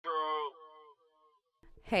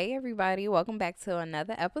Hey everybody, welcome back to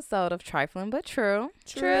another episode of Trifling But True.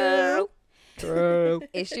 True.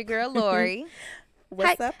 It's your girl Lori.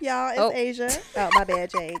 What's Hi. up, y'all? It's Oh. Asia. Oh, my bad,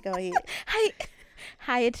 Jade. Go ahead.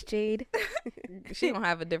 Hi, it's Jade. She don't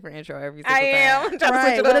have a different intro every single I am. time. I'm trying to Right,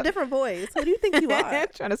 switch it with a up. different voice. Who do you think you are?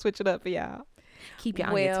 Trying to switch it up for y'all. Keep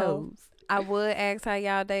y'all on your Well, toes. I would ask how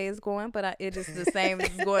y'all day is going, but it just the same.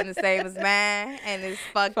 It's going the same as mine, and it's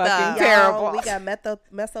fucked Fucking up. terrible. Y'all, we got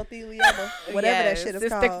mesothelioma, whatever that shit is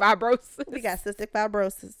Cystic called. fibrosis. We got cystic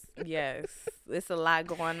fibrosis. Yes, it's a lot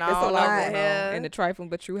going on. It's a over lot. here. In the Trifling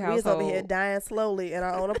But True We household. was over here dying slowly in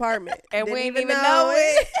our own apartment. And we Didn't didn't even know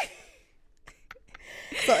it.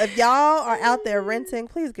 So if y'all are out there renting,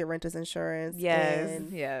 please get renter's insurance. Yes,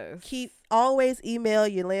 And Yes. always email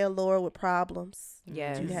your landlord with problems.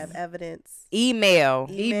 Yes. Do you have evidence? Email.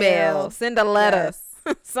 Email. Send a letter.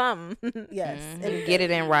 Yes. Something. Yes. Mhm. anything. Get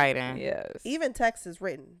it in writing. Yes. Even text is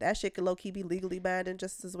written. That shit could low key be legally binding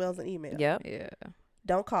just as well as an email. Yep. Yeah.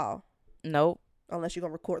 Don't call Nope. unless you're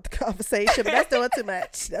gonna record the conversation. But that's doing too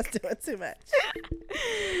much. That's doing too much.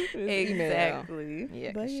 Exactly.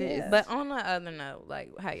 Yeah. But Shit. yeah. But on the other note, like,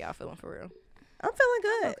 how y'all feeling for real? I'm feeling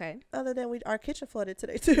good. Okay. Other than our kitchen flooded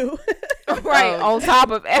today too. Right. Oh. On top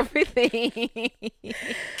of everything.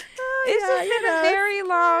 It's Yeah, just you been know, a very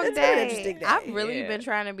long it's been an day. interesting day. I've really Yeah. been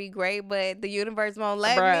trying to be great, but the universe won't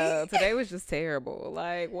let Bruh, me. today was just terrible.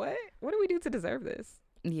 Like, what? What do we do to deserve this?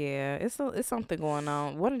 Yeah, it's something going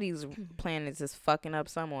on. One of these planets is fucking up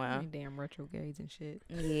somewhere. Damn retrogrades and shit.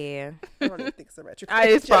 Yeah. I don't even think it's a retro.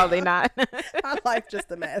 It's probably not. Our life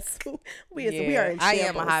just a mess. We are in I am a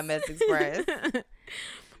shambles. hot mess express.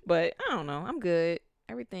 But I don't know. I'm good.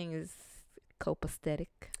 Everything is copacetic.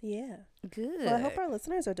 Yeah. Good. Well, I hope our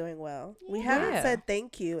listeners are doing well. We haven't Yeah. said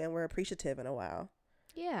thank you and we're appreciative in a while.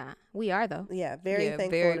 Yeah, we are though. Yeah, very Yeah,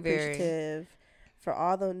 thankful very, and very. appreciative for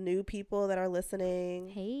all the new people that are listening.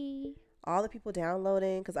 Hey. All the people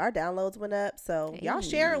downloading, because our downloads went up. So y'all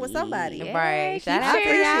share it with somebody. Yeah. Right. keep Shout out I to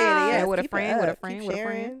appreciate it. sharing. Yes, Yeah, with a keep it friend, with a up. friend, Keep with a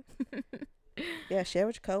friend. sharing. Yeah, share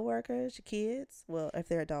with your coworkers, your kids. Well, if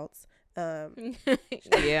they're adults.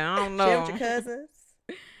 Yeah, I don't know. Share with your cousins.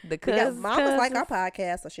 The We got cousins. mamas like our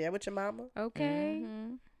podcast, so share with your mama. Okay.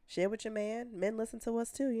 Mhm. Share with your man. Men listen to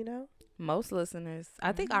us too, you know. Most listeners.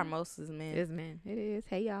 I think our most is men. It's men. It is.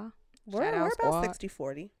 Hey y'all. We're Shout out about squad.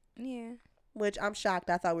 60-40, Yeah. which I'm shocked.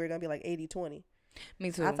 I thought we were going to be like 80-20.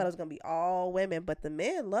 Me too. I thought it was going to be all women, but the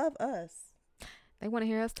men love us. They want to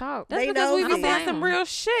hear us talk. That's They because know we me. be I don't saying some blame 'em. real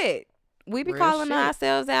shit. We be Real calling shit.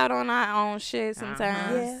 ourselves out on our own shit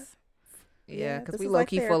sometimes. Yeah. Yeah, Yeah, because this we is low like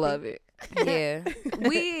key full therapy. of it. Yeah.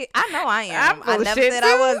 I know I am. I'm I full of never shit said too.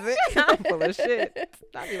 I wasn't. I'm full of shit.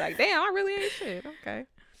 I'll be like, damn, I really ain't shit. Okay.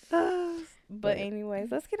 But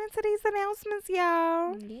anyways, let's get into these announcements,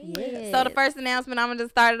 y'all. Yes. So the first announcement, I'm gonna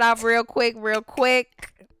just start it off real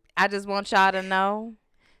quick. I just want y'all to know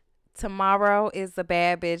tomorrow is the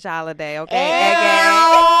bad bitch holiday, okay?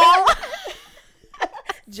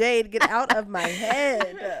 Jade, get out of my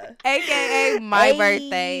head. AKA my Hey,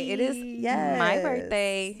 birthday. It is my yes.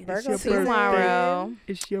 birthday Virgo tomorrow.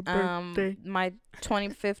 It's your My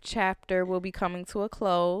 25th chapter will be coming to a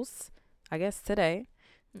close. I guess today.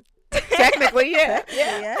 Technically, yeah.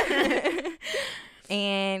 Yeah.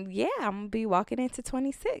 And yeah, I'm gonna be walking into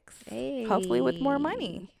 26. Hey. Hopefully with more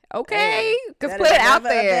money. Okay. Because That put is it out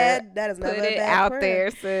never a there. bad- that is Put never a it bad out prayer.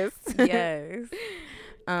 there, sis. Yes.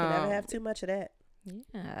 Can never have too much of that.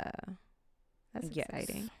 Yeah. That's Yes.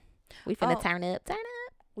 exciting. We finna Oh. turn up.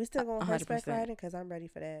 We still going 100%. horseback riding because I'm ready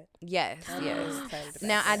for that. Yes, I'm yes. really excited about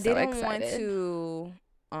Now I that. So didn't want excited. to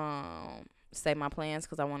say my plans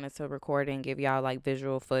because I wanted to record and give y'all like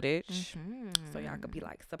visual footage so y'all could be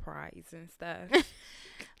like surprised and stuff.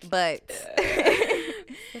 But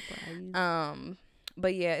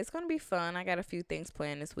but yeah, it's gonna be fun. I got a few things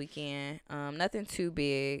planned this weekend. Nothing too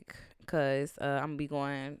big because I'm gonna be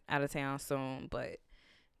going out of town soon. But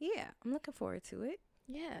yeah, I'm looking forward to it.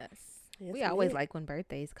 Yes. Yes, We always did. like when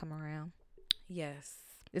birthdays come around. Yes.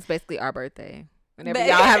 It's basically our birthday. Whenever Ba-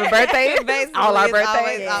 y'all have a birthday, Basically, all our it's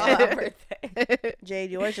always birthdays. all our birthday.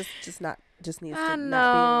 Jade, yours just needs I to not be in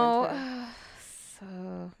know.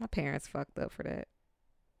 So my parents fucked up for that.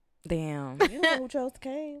 Damn. winter. You know who chose to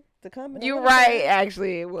come. in the You winter right. time?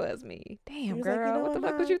 Actually, it was me. Damn, was like, girl. you know what the what,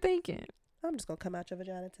 fuck was Ma? you thinking? I'm just gonna come out your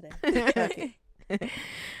vagina today. Fuck it.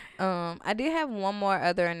 I did have one more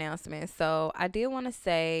other announcement. So I did want to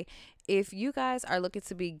say, if you guys are looking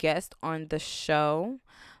to be guests on the show,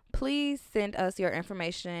 please send us your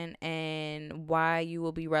information and why you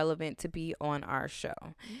will be relevant to be on our show.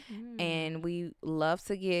 And we love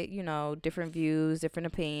to get, different views, different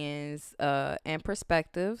opinions, and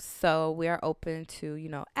perspectives. So we are open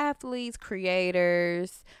to, athletes,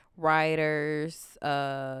 creators, writers,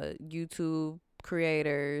 YouTube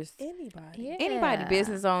creators, anybody,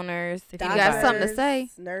 business owners. If you got something to say,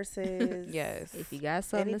 nurses, yes. If you got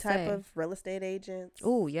something any to type say, of real estate agents,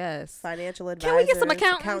 oh yes, financial advisors, can we get some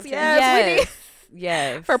accountants? Yes, we need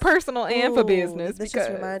Yes. for personal and for business. This just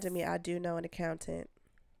reminded me, I do know an accountant.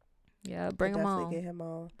 Yeah, bring him Definitely on. get him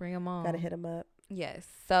on. Bring him on. Gotta hit him up. Yes.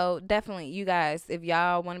 So definitely, you guys, if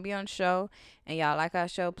y'all want to be on the show and y'all like our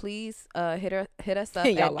show, please hit us up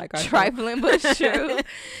Y'all at like our show. Trifling But True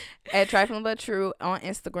at Trifling But True on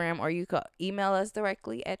Instagram, or you can email us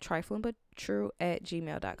directly at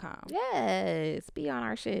triflingbuttrue@gmail.com. Yes, be on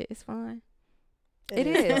our shit. It's fun. It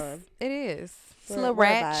is. fun. It is. It's a We're- little we're a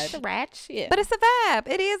ratch. vibe. Ratch, yeah. But it's a vibe.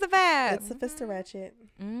 It is a vibe. It's a Fister Ratchet.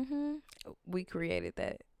 We created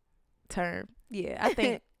that term. Yeah, I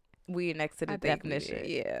think we next to the definition.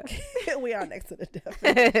 Yeah. We are next to the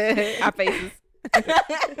definition. Our faces.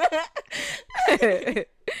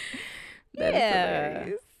 That is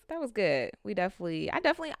hilarious. That was good. I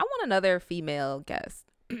want another female guest.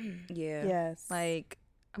 Yeah. Yes. Like,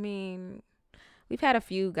 I mean, we've had a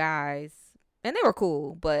few guys and they were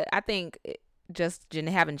cool, but I think just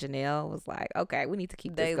having Janelle was like, okay, we need to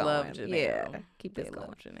keep They this going. love Janelle. Yeah, keep this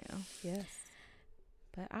going. Janelle. Yes.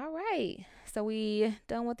 But all right, so we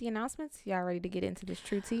done with the announcements. Y'all ready to get into this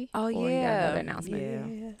true tea? Oh, Or you got yeah. another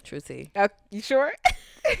announcement. Yeah. True tea. You sure?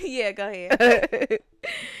 Yeah, go ahead.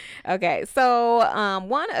 Okay, so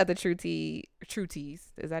one of the true teas,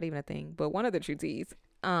 is that even a thing? But one of the true teas,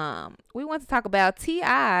 we want to talk about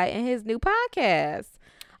T.I. and his new podcast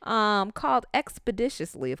called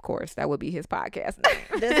Expeditiously. Of course, that would be his podcast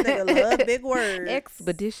name. This nigga love big words.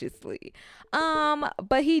 Expeditiously.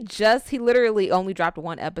 But he literally only dropped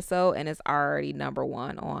one episode and it's already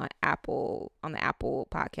 #1 on the Apple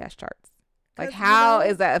podcast charts. Like, 'Cause, how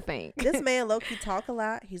is that a thing? This man low-key talk a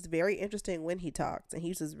lot. He's very interesting when he talks, and he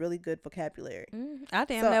uses really good vocabulary. I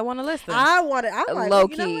damn So, that want to listen. I like, Low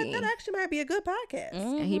you know what? key. That actually might be a good podcast.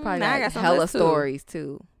 And he probably Now I got something to hella listen to. stories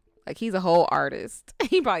too. Like, he's a whole artist.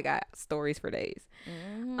 He probably got stories for days.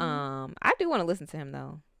 I do want to listen to him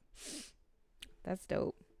though. That's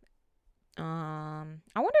dope. I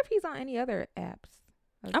wonder if he's on any other apps.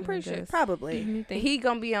 I'm pretty sure. Probably. You think? He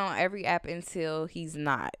gonna be on every app until he's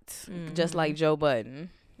not. Just like Joe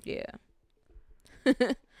Budden. Yeah.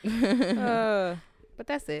 But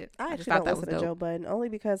that's it. I just actually don't that listen to Joe Budden only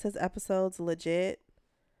because his episodes legit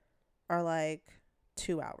are like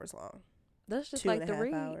 2 hours long. That's just 2 like and the a half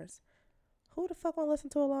read. hours. Who the fuck want to listen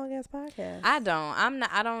to a long ass podcast? I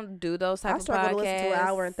don't do those type I of struggle podcasts. to listen to an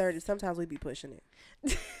hour and 30. Sometimes we be pushing it.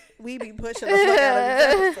 We be pushing the fuck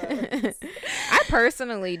out of these episodes. I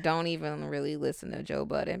personally don't even really listen to Joe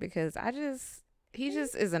Budden because he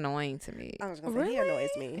just is annoying to me. I was gonna say he annoys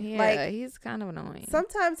me. Yeah, Like he's kind of annoying.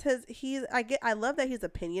 sometimes I love that he's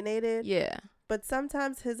opinionated, Yeah, but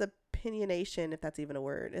sometimes his opinionation, if that's even a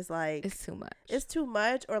word, is like it's too much. it's too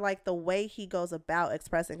much, or like the way he goes about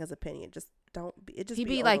expressing his opinion just don't be. It just he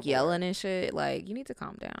be like overboard. yelling and shit. Like, you need to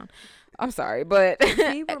calm down. I'm sorry, but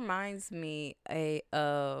He reminds me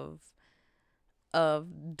of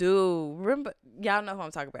dude. Remember, y'all know who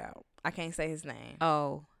I'm talking about. I can't say his name.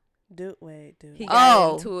 oh, Dude. He got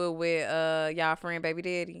Oh. into it with y'all friend Baby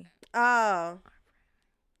Daddy. Oh,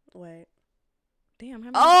 wait. Damn.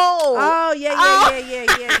 How many? Oh yeah. Why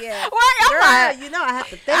am Girl, I? you know I have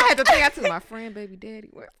to think. I had to think. I took my friend, baby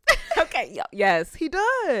daddy. Okay, yes, he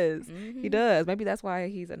does. He does. Maybe that's why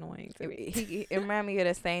he's annoying to me. It remind me of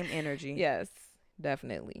the same energy. Yes,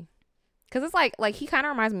 definitely. Cause it's like he kind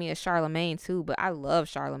of reminds me of Charlemagne too, but I love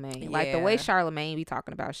Charlemagne. Like the way Yeah. Charlemagne be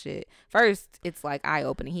talking about shit. First, it's like eye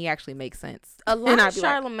opening. He actually makes sense. A lot And I'd of be like,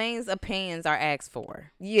 Charlemagne's opinions are asked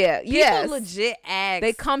for. yeah, People yes. legit ask.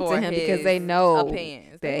 They come to for him because his they know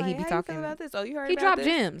opinions. that They're he like, be "How you talking feel about this. Oh, you heard He about dropped this?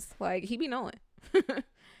 gems. Like he be knowing.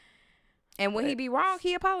 And when he be wrong,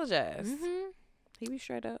 he apologized. Mm-hmm. He be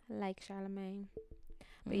straight up. Like Charlemagne.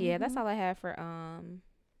 But yeah, that's all I have for a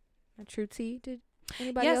true tea. Did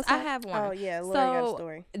anybody Yes, else I have one. Oh yeah, Lori got a So-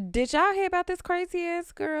 story. Did y'all hear about this crazy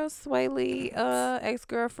ass girl, Sway Lee, ex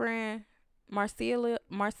girlfriend, Marcia?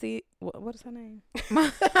 What is her name?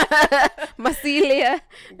 Marcelia.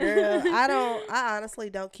 Girl, I honestly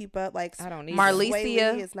don't keep up. Like I don't need Sway Lee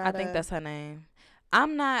Marlicia. is not I think a- that's her name.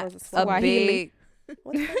 I'm Or not is it a Swahili? big.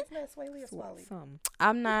 What's his name? Sway Lee or Swally?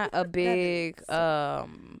 I'm not a big So-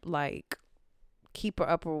 like keeper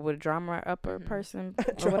upper with drama upper Mhm. person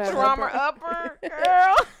Drama or whatever. Drama upper,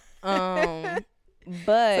 girl.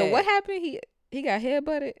 But So what happened? He got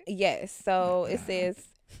headbutted. Yes. So it says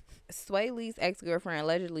Sway Lee's ex-girlfriend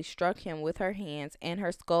allegedly struck him with her hands and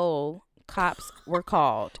her skull. Cops were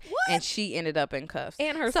called, and she ended up in cuffs.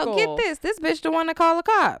 And her so skull. get this bitch the one to call the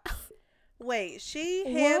cops. Wait, she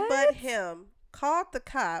What? headbutt him, called the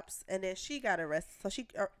cops, and then she got arrested. So she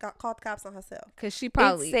got called the cops on herself. Cause she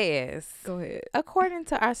probably. It says, Go ahead. according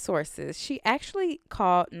to our sources, she actually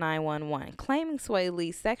called 911, claiming Sway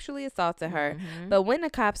Lee sexually assaulted her. Mhm. But when the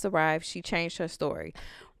cops arrived, she changed her story.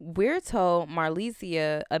 We're told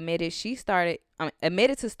Marlesia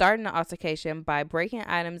admitted to starting the altercation by breaking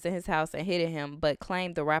items in his house and hitting him, but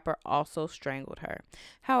claimed the rapper also strangled her.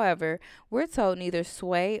 However, we're told neither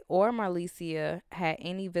Sway or Marlesia had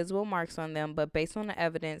any visible marks on them, but based on the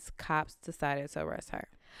evidence, cops decided to arrest her.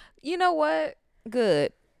 You know what?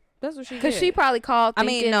 Good. That's what she did. Cause she probably called. I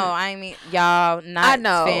mean, thinking, no, I mean, y'all not I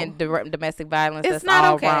know. saying domestic violence. it's That's not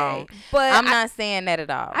all okay. wrong. But I'm not saying that at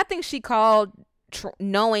all. I think she called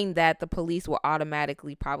knowing that the police will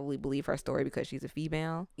automatically probably believe her story because she's a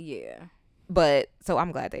female. yeah. But so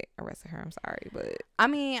I'm glad they arrested her. I'm sorry, but I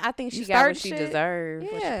mean, I think she You got what starting she shit? deserved.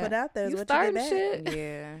 What Yeah. you put out there is you what you starting get back. shit.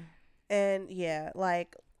 Yeah. And yeah,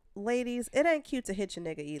 like, ladies, it ain't cute to hit your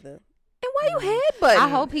nigga either. And why you headbutting? I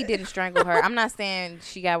hope he didn't strangle her. I'm not saying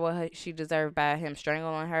she got what she deserved by him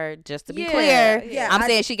strangling her. Just to be clear, Yeah, I'm I-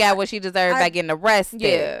 saying she got what she deserved by getting arrested.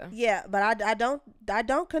 Yeah. Yeah, but I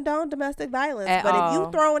don't condone domestic violence. At but if all.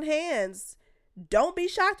 you throwing hands, don't be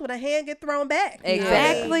shocked when a hand get thrown back.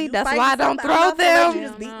 Exactly. You That's fighting why I don't somebody, I'm throw not gonna let them. You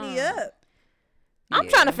just beat me No. up. I'm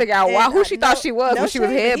trying to figure out who she thought she was when she was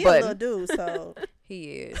shade, but he a little headbutting. dude, so He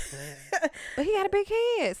is, but he got a big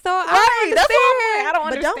head. So Right, that's what I'm like. I don't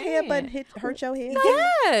but don't understand. hurt your head.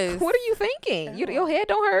 Yes. What are you thinking? Your head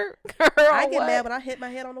don't hurt. I get mad when I hit my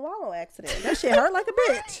head on the wall on accident. That shit hurt like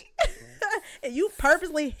a bitch. And you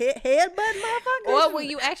purposely hit headbutt, motherfucker. Or when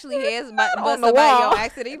you actually head bust On the somebody wall. on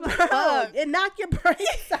accident, you like, Bro, fuck. it knock your brain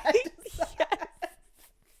side to side.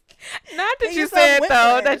 Not that Get you yourself said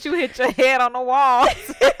though whiplash. that you hit your head on the wall.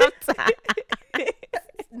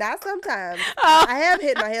 Not sometimes. Oh. I have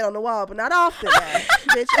hit my head on the wall, but not often.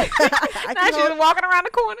 Bitch, I Not can you hold, just walking around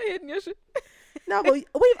the corner hitting your shit. no, but we've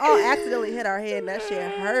all accidentally hit our head, and that shit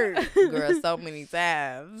hurt. Girl, so many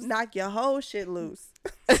times. Knock your whole shit loose.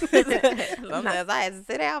 Sometimes I had to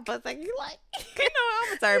sit down for a second. You like, I'm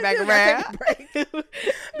gonna turn back You gotta around. take a break.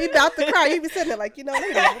 Be about to cry. You be sitting there like,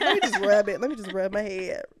 let me just rub it. Let me just rub my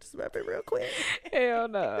head. Just rub it real quick. Hell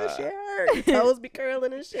no. That shit hurt. Your toes be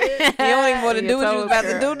curling and shit. You don't even want to do what you was about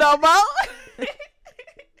to do no more.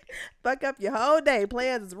 Fuck up your whole day.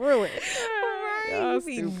 Plans is ruined. Y'all You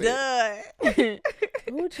be stupid. done.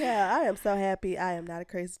 Ooh, child. I am so happy I am not a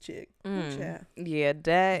crazy chick. Ooh, Mm. child. Yeah,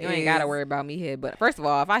 that You ain't gotta worry about me headbutt. First of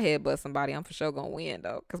all, if I headbutt somebody, I'm for sure gonna win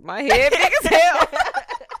though, cause my head big as hell.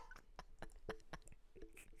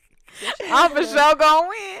 I'm for sure gonna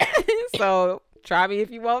win. So try me if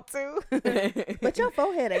you want to. But your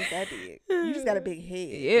forehead ain't that big. You just got a big head.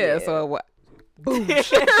 Yeah. So what? Boom.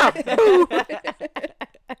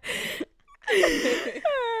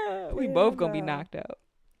 We both gonna be no. knocked out.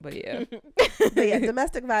 But yeah. But yeah,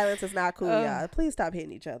 domestic violence is not cool, Ugh. y'all. Please stop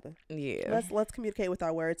hitting each other. Yeah. Let's communicate with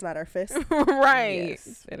our words, not our fists. Right.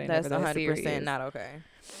 Yes. It ain't That's never that 100% serious. not okay.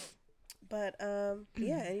 But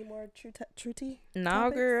yeah. Any more true tea? No,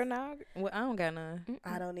 Topics? girl, no. Well, I don't got none.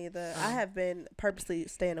 I don't either. I have been purposely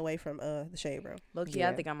staying away from the shade room. Low key, Yeah.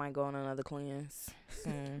 I think I might go on another cleanse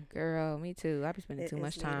soon. Girl, me too. I be spending It too is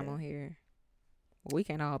much time needed. on here. Well, we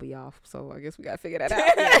can't all be off, so I guess we gotta figure that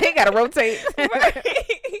out. We gotta rotate.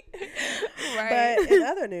 But in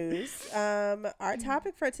other news, our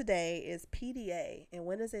topic for today is PDA and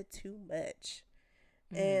when is it too much?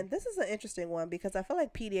 And this is an interesting one because I feel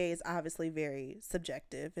like PDA is obviously very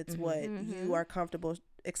subjective. It's what you are comfortable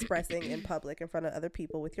expressing in public in front of other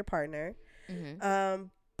people with your partner.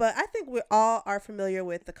 But I think we all are familiar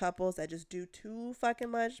with the couples that just do too fucking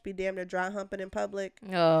much, be damn near dry humping in public.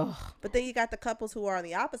 Oh, But then you got the couples who are on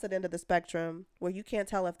the opposite end of the spectrum where you can't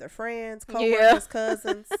tell if they're friends, Yeah. co-workers,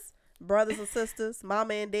 cousins, brothers and sisters,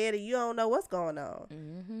 mama and daddy. You don't know what's going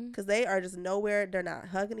on because they are just nowhere. They're not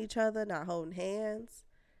hugging each other, not holding hands,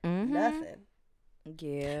 nothing.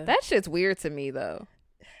 Yeah. that shit's weird to me though.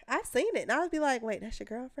 I've seen it and I would be like, wait, that's your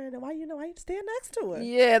girlfriend and why you stand next to her?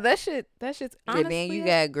 Yeah, that shit's And then you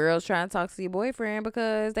got girls trying to talk to your boyfriend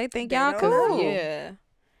because they think y'all They don't cool. know. Yeah.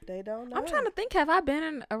 They don't know. I'm trying to think. Have I been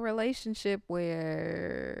in a relationship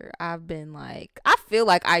where I've been like, I feel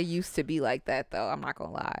like I used to be like that though. I'm not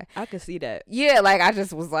gonna lie. I could see that. Yeah, like I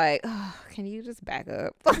just was like, oh, can you just back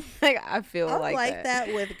up? Like I feel I'm like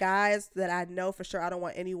that with guys that I know for sure. I don't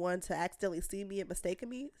want anyone to accidentally see me and mistaken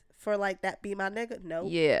me for like that be my nigga. No.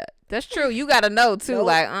 Yeah, that's true. You gotta know too. Nope.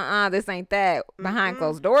 Like, this ain't that. Behind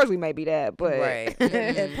closed doors, we may be that, but Right.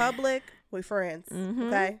 In public, we friends. Mhm.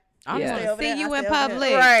 Okay. I Yeah. want Stay to over see there, you I in stay over public.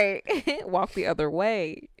 there. right, walk the other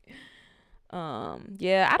way.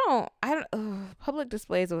 Yeah, I don't. Public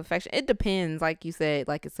displays of affection. It depends, like you said,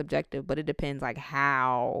 like it's subjective, but it depends like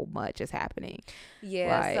how much is happening.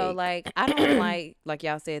 Yeah, so like I don't like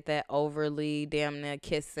y'all said that overly damn near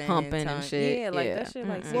kissing, Humping and tongue. shit. Yeah, like Yeah. that shit.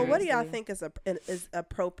 Like, Mm-mm. Well, what do y'all seriously. think is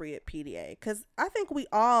appropriate PDA? Because I think we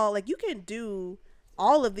all like you can do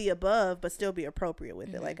all of the above, but still be appropriate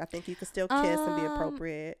with it. Like I think you can still kiss and be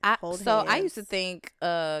appropriate. Hold I used to hands. think,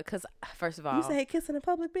 cause first of all, You say hey kissing in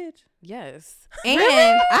public, bitch. yes, and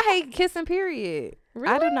I hate kissing. Period.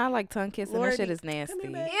 I do not like tongue kissing. Lori that shit be- is come here, nasty.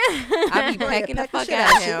 babe. I be Lori pecking the peck the fuck shit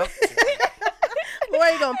out of out him.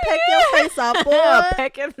 Lori gonna peck your face off, boy.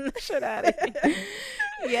 Pecking the shit out of it.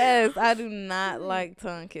 Yes, I do not like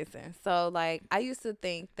tongue kissing. So like I used to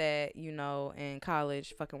think that, you know, in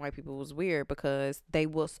college fucking white people was weird because they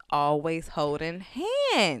was always holding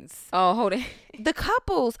hands. Oh, hold it. The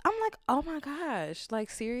couples, I'm like, "Oh my gosh, like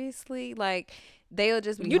seriously?" Like they'll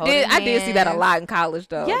just be You holding did. I did see that a hands. lot in college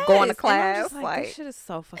though. Yes, Going to and I'm class, just like, this shit is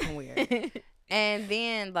so fucking weird. And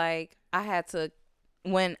then like I had to,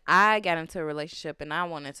 when I got into a relationship and I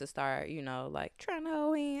wanted to start, you know, like trying to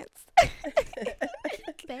hold hands.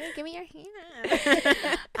 Babe, give me your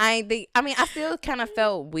hand. I still kind of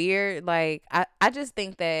felt weird. Like I just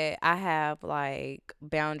think that I have like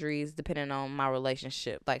boundaries depending on my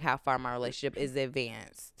relationship, like how far my relationship is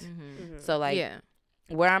advanced. Mm-hmm. So like Yeah.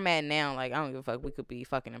 where I'm at now, like I don't give a fuck. We could be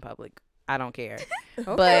fucking in public. I don't care.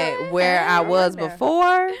 Okay. But where I I like was that.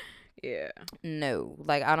 before, Yeah. no.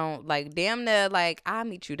 Like I don't like damn near like I'll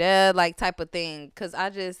meet you there like type of thing. Cause I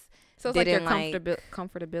just So it's like your didn't like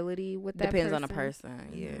comfortability with that depends on the person.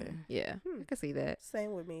 person. Yeah. Yeah. I can see that.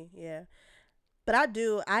 Same with me, yeah. But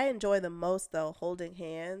I enjoy the most though holding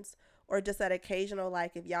hands or just that occasional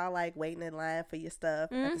like if y'all like waiting in line for your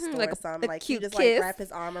stuff at the store like or a something like you cute just kiss. like wrap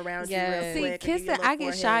his arm around you Yes. real See, quick. or give you a kissing little I get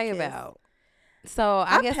forehead shy kiss. about. So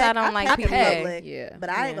I guess I don't like peck people. in peck. public, Yeah. but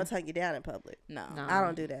I ain't Yeah. gonna tongue you down in public. No. No. I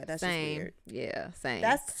don't do that. That's Same. just weird. Yeah. Same.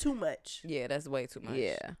 That's too much. Yeah, that's way too much.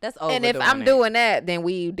 Yeah. That's over. and if I'm doing that, then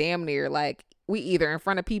we damn near like we either in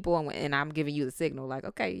front of people and I'm giving you the signal like,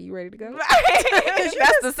 okay, you ready to go? Because you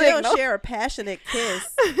That's can the still signal. share a passionate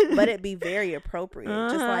kiss, but it be very appropriate.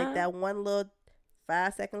 Just like Uh-huh. that one little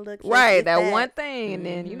 5-second look. kiss, Right. if That one thing, and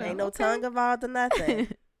then you know, ain't no okay. don't involved or nothing.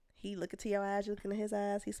 He look into your eyes, you look into his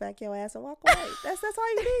eyes, he smack your ass and walk away. That's all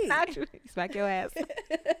you need. Not you. Smack your ass.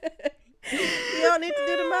 You don't need to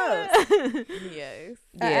do the most. Yes.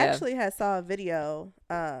 I Yeah. actually had saw a video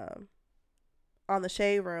on the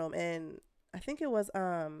Shade Room, and I think it was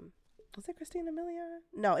it Christina Milian?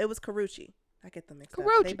 No, it was Carucci. I get them mixed up.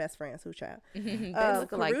 They Carucci. best friends. Who child? They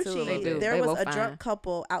look alike too. a Carucci, little do. bit. there They was both a fine. drunk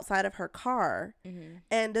couple outside of her car,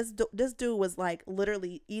 and this dude was like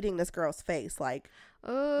literally eating this girl's face, like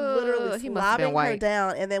literally he must have been slobbing her white.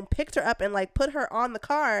 down, and then picked her up and like put her on the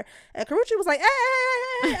car. And Carucci was like,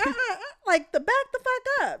 "Hey, like the back the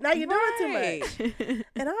fuck up! Now you're doing too much."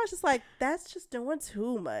 And I was just like, "That's just doing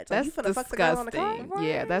too much. Like, That's you finna fuck the girl on the car." disgusting.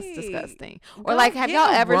 Yeah, that's Right. disgusting. Go Or like, have get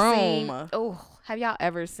y'all a ever seen? room. Oh, have y'all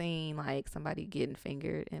ever seen like somebody getting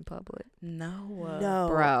fingered in public? No. No,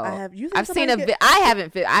 Bro, I have. You think I've seen somebody I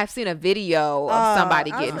haven't. I've seen a video of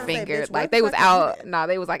somebody I was getting gonna say, fingered. bitch, why like the they was fuck you do out. that? No,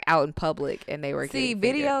 they was like out in public and they were See getting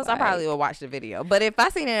fingered, videos, I like- probably will watch the video. But if I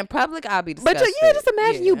seen it in public, I'll be But disgusted. yeah, just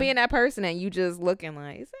imagine you Yeah. being that person and you just looking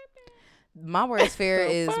like. Is that My worst fear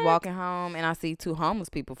The is fuck? walking home and I see two homeless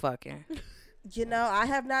people fucking. You know, I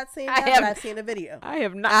have not seen I that, have- but I've seen a video. I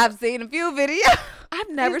have not. I've seen a few videos. I've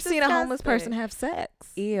never It's seen a homeless disgusting. person have sex.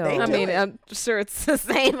 Ew. They I do mean, it. I'm sure it's the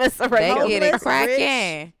same as a They regular. get it Homeless,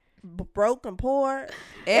 cracking. Broke and poor.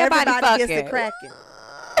 Everybody Everybody gets fucking. it cracking.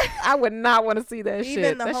 I would not want to see that Even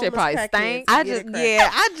shit. the That homeless shit probably crackheads. stank. I Get just it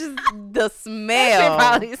cracking. the That shit smell.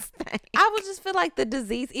 probably stank. I would just feel like the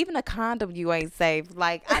disease, even a condom, you ain't safe.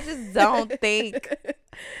 Like I just don't think.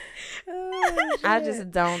 Oh, I shit.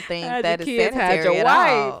 just don't think Had that your is kids, had sanitary your at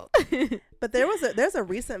all. But there's a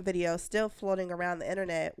recent video still floating around the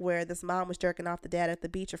internet where this mom was jerking off the dad at the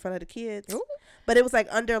beach in front of the kids. Ooh. But it was like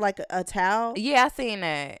under like a towel. Yeah, I seen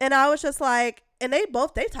that. And I was just like, and they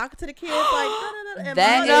talking to the kids like, and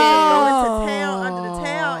That mother is going is- to town under the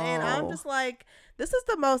towel, and I'm just like, This is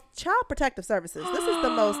the most child protective services. This is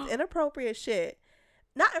the most inappropriate shit.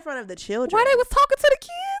 Not in front of the children. Why they was talking to the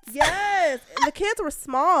kids? Yes, and the kids were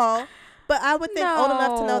small, but I would think old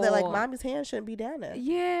enough to know that like No. mommy's hand shouldn't be down there.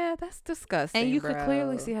 Yeah, that's disgusting. And you could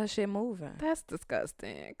clearly bro. see her shit moving. That's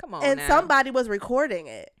disgusting. Come on, And now. somebody was recording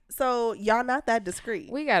it, so y'all not that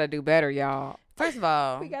discreet. We gotta do better, y'all. First of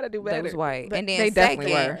all, We gotta do they better. was white, But and then they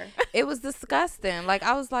definitely second, were. it was disgusting. Like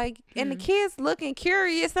I was like, and the Mhm. kids looking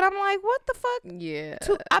curious, and I'm like, what the fuck? Yeah.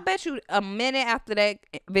 I bet you a minute after that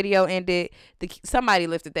video ended, somebody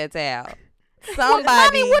lifted that towel.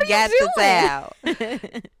 Somebody what are you got the doing?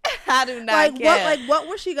 towel. I do not Like care. what? Like what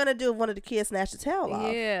was she gonna do if one of the kids snatched the towel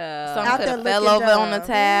off? Yeah. Some Out could there have fell looking over on the dumb.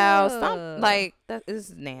 towel. Yeah. Some like that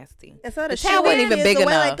is nasty. Instead The of towel wasn't even big away,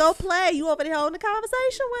 like enough. go play. You over there holding the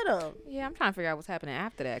conversation with them. Yeah, I'm trying to figure out what's happening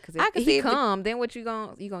after that. Because I if could see he if the- come, then what you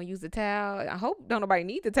gonna use the towel? I hope don't nobody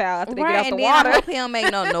need the towel after they Right, get out and the then water. I hope he don't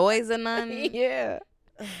make no noise or nothing. Yeah.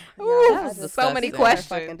 Y'all, Ooh, I was just- so many disgusting. Y'all are questions.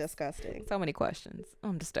 Fucking disgusting. So many questions.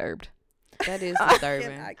 I'm disturbed. That is I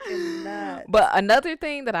disturbing. cannot. But another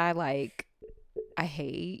thing that I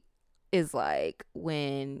hate is like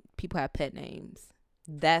when people have pet names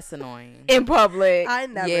That's annoying. in public. I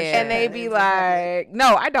never. Yeah. share And they pet be names in public. like,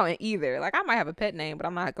 no, I don't either. Like, I might have a pet name, but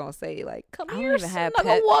I'm not gonna say like, come I don't here, even have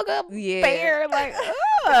snuggle pet- wugga Yeah. bear. Like,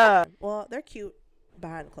 ugh. Well, they're cute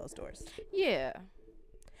behind closed doors, Yeah,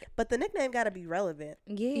 but the nickname got to be relevant.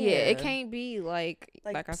 Yeah. yeah. It can't be like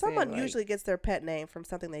Like, I someone said, like, usually gets their pet name from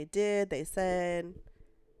something they did, they said,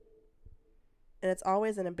 and it's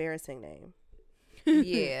always an embarrassing name.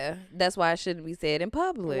 Yeah. That's why it shouldn't be said in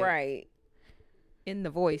public. right in the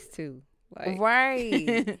voice too. Like,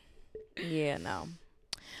 Right. Yeah, no.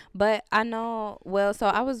 But I know, well, so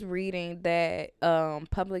I was reading that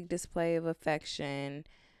public display of affection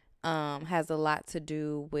has a lot to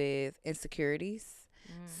do with insecurities.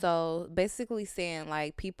 So basically saying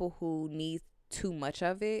like people who need too much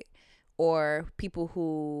of it, or people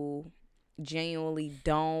who genuinely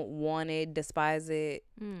don't want it, despise it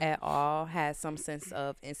at all, has some sense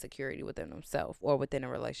of insecurity within themselves or within a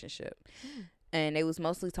relationship. And it was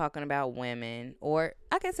mostly talking about women, or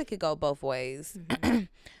I guess it could go both ways.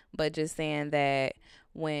 But just saying that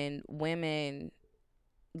when women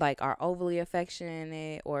like are overly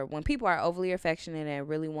affectionate, or when people are overly affectionate and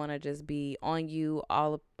really want to just be on you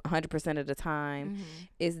all 100% of the time,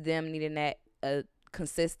 it's them needing that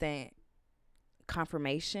consistent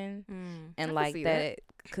confirmation and like that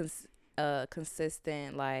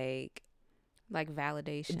consistent like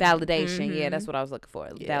validation. validation. Yeah, that's what I was looking for.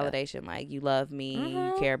 Yeah. Validation, like you love me, you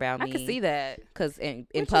Mhm. care about me. I can see that. Because in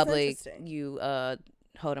Which is public, interesting. you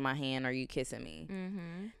holding my hand or you kissing me.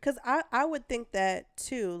 Mm-hmm. Because I would think that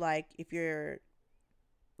too. Like if you're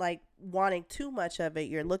like wanting too much of it,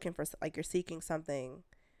 you're looking for like you're seeking something,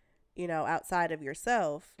 outside of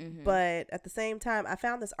yourself. Mhm. But at the same time, I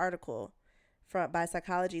found this article by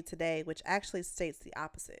Psychology Today, which actually states the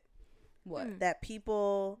opposite. What? That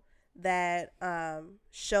people that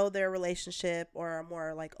show their relationship or are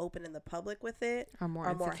more like open in the public with it Or more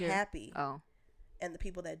are more insecure. happy, Oh. and the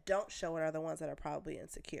people that don't show it are the ones that are probably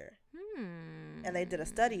insecure. Hmm. And they did a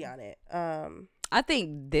study on it. I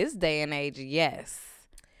think this day and age, yes.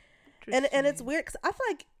 And it's weird because I feel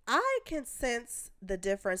like I can sense the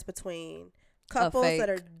difference between couples that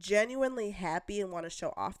are genuinely happy and want to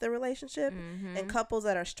show off their relationship and couples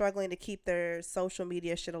that are struggling to keep their social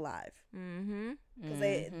media shit alive. Mm-hmm. Because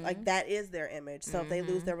they like that is their image. So if they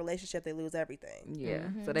lose their relationship, they lose everything. Yeah.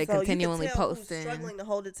 Mhm. So they So continually you can tell posting. who's struggling to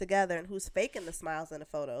hold it together and who's faking the smiles in the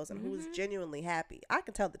photos and who's genuinely happy. I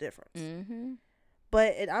can tell the difference. Mm-hmm.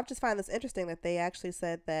 But I just find this interesting that they actually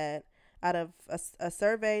said that out of a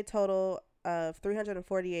survey total of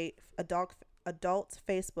 348 adult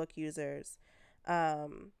Facebook users,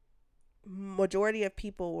 majority of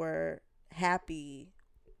people were happy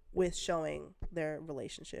with showing their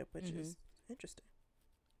relationship, which is interesting.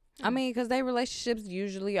 I mean, because they relationships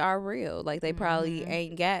usually are real. Like, they probably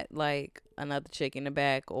ain't got, like, another chick in the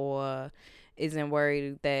back or isn't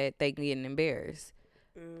worried that they getting embarrassed.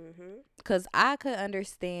 Because I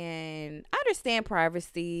understand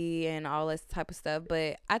privacy and all this type of stuff,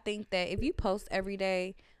 but I think that if you post every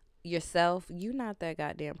day yourself, you're not that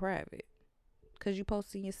goddamn private. Because you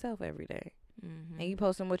posting yourself every day. And you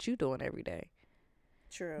posting what you doing every day.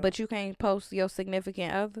 True. But you can't post your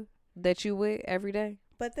significant other that you with every day.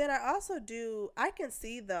 But then I can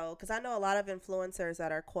see though, because I know a lot of influencers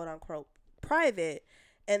that are quote unquote private,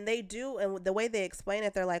 and they do, and the way they explain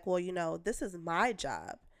it, they're like, well, this is my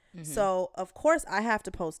job. So of course I have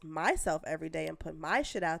to post myself every day and put my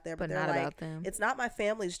shit out there, but they're not like, about them. it's not my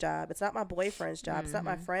family's job, it's not my boyfriend's job, it's not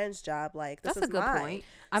my friend's job. Like, this That's is a good mine. point.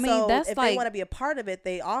 I mean, So that's if like they want to be a part of it,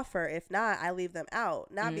 they offer. If not, I leave them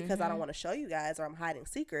out. Not because I don't want to show you guys or I'm hiding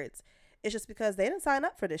secrets. It's just because they didn't sign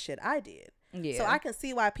up for this shit. I did. yeah. So I can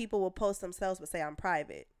see why people will post themselves but say I'm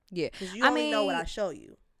private. yeah. Because you only know what I show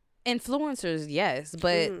you. Influencers, yes,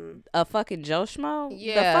 but a fucking Joe Schmo,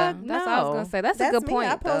 Yeah, the fuck, that's no. what I was gonna say. That's a good me. point.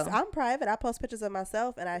 I post. though. I'm private. I post pictures of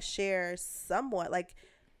myself and I share somewhat. Like,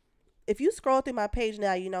 if you scroll through my page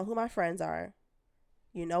now, you know who my friends are.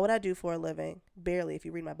 You know what I do for a living. Barely. If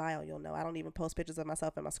you read my bio, you'll know. I don't even post pictures of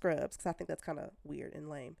myself in my scrubs because I think that's kind of weird and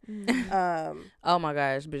lame. Oh my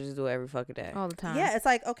gosh, bitches do it every fucking day. all the time. Yeah, it's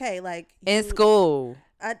like, okay, like In school,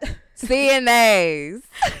 I, CNAs,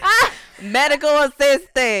 medical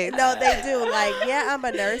assistants. no, they do. Like, yeah, I'm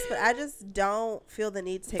a nurse, but I just don't feel the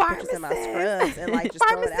need to take pictures in my scrubs and like just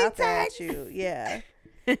throw it out there at you. Yeah.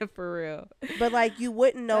 For real. But like, you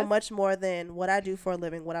wouldn't know much more than what I do for a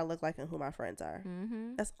living, what I look like, and who my friends are.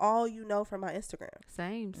 That's all you know from my Instagram.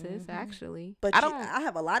 Same, sis. Actually, But I don't. I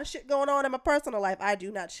have a lot of shit going on in my personal life I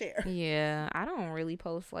do not share. Yeah, I don't really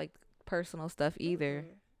post like personal stuff either.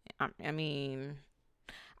 I mean,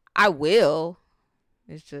 I will.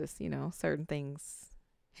 It's just, certain things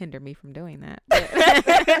hinder me from doing that.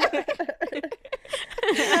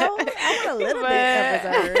 I want a little bit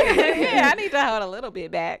of reserve. Yeah, I need to hold a little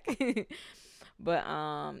bit back. But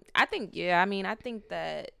I think I think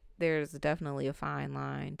that there's definitely a fine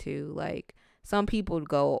line too. Like, some people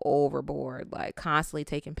go overboard, like constantly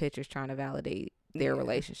taking pictures trying to validate their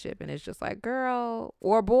relationship, and it's just like, girl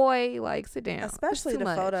or boy, like, sit down. Especially the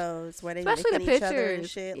photos where they Especially licking the each other and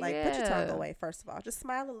pictures. shit. Like, put your tongue Yeah. away, first of all. Just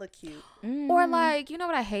smile and look cute. Or like, you know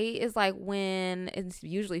what I hate is like when it's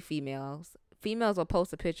usually females. Females will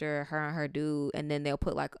post a picture of her and her dude, and then they'll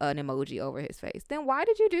put like an emoji over his face. Then why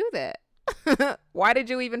did you do that? Why did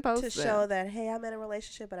you even post To that? show that, hey, I'm in a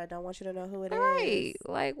relationship, but I don't want you to know who it is. Right.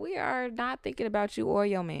 Like, we are not thinking about you or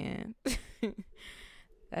your man.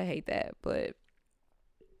 I hate that. But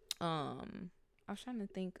I was trying to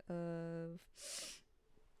think of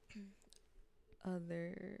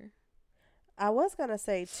other. I was gonna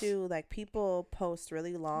say too, like, people post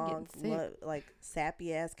really long, getting sick. like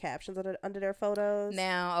sappy ass captions under their photos.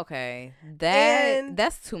 Now, okay, And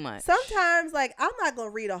that's too much. Sometimes, like, I'm not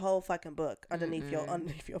gonna read a whole fucking book underneath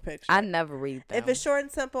your picture. I never read them. If it's short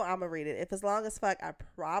and simple, I'm gonna read it. If it's long as fuck, I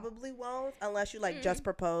probably won't, unless you like just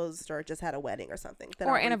proposed or just had a wedding or something. Then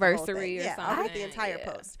Or I'll read the whole anniversary thing. or I'll read the something. entire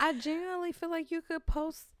Yeah. post. I genuinely feel like you could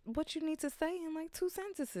post what you need to say in like 2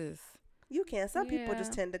 sentences. You can. Some people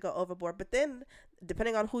just Yeah. tend to go overboard. But then,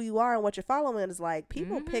 depending on who you are and what you're following, is like,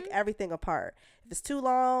 people pick everything apart. If it's too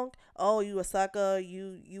long, oh, you a sucker,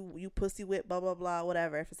 you pussy whip, blah, blah, blah,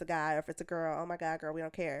 whatever. If it's a guy or if it's a girl, oh my God, girl, we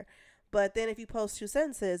don't care. But then if you post 2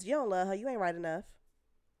 sentences, you don't love her, you ain't right enough.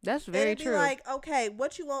 That's And very it'd be true. like, okay,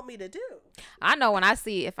 what you want me to do? I know when I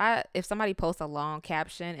see if somebody posts a long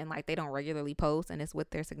caption and like they don't regularly post and it's with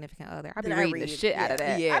their significant other, I'll be Then I reading the read, shit out of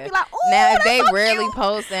that. yeah. I'd be like, Now, oh, if they rarely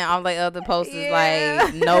post and all the other posts is Yeah.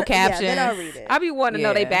 like no caption, Yeah, then I'll read it. I be wanting to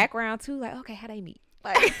know their Yeah. background too. Like, okay, how they meet?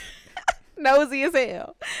 Like, nosy as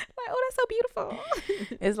hell. Like, oh, that's so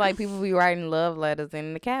beautiful. it's like people be writing love letters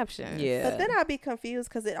in the caption. Yeah. But then I'd be confused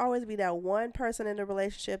because it always be that one person in the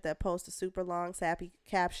relationship that posts a super long, sappy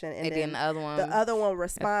caption, and, And then the other one, the other one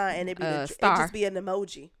respond, and it star. just be an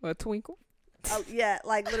emoji. A twinkle. Oh yeah,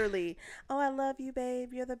 like literally. Oh, I love you,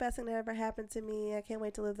 babe. You're the best thing that ever happened to me. I can't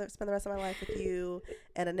wait to spend the rest of my life with you.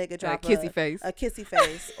 And a nigga drop A kissy face. a kissy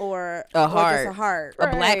face, or A or heart. just a heart, a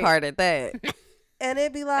black Right. heart at that. and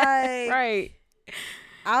it'd be like, Right.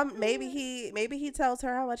 maybe he tells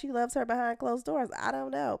her how much he loves her behind closed doors. I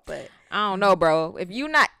don't know, but I don't know, bro.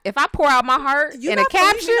 If I pour out my heart You in a not gonna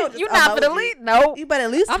leave me caption, no just you not emoji. gonna leave. Nope. you better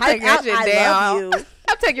at least I'm type taking your out shit I down. love you.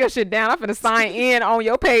 I'm taking your shit down. I'm finna sign in on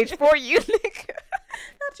your page for you, nigga.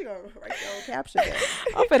 Not you gonna write your own caption down.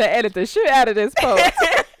 I'm finna edit the shit out of this post.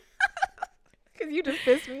 Cause you just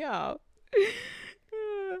pissed me off.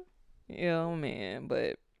 Yeah, man.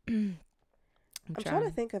 But I'm trying to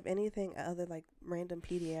think of anything other like random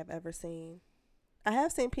PD I've ever seen. I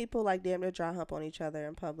have seen people like damn near dry hump on each other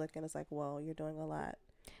in public, and it's like, whoa, you're doing a lot.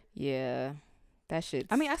 Yeah, that shit.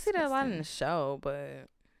 I mean, I see that a lot in the show, but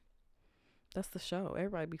that's the show.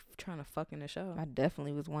 Everybody be trying to fuck in the show. I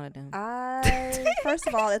definitely was one of them. First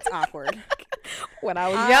of all, it's awkward. When I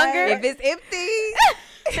was I- younger, If it's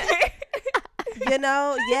empty, You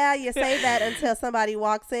know, yeah, you say that until somebody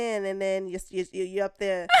walks in, and then you up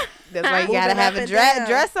there. that's why you Moving gotta have up a and down.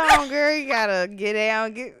 dress on, girl. You gotta get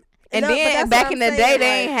down, And No, but then that's back what in I'm the day, saying,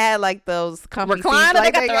 they ain't like- had like those comfy Recliner. seats They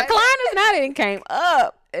like got the got. recliners now. They didn't came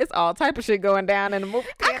up. It's all type of shit going down in the movie.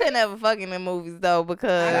 I couldn't ever fuck in the movies though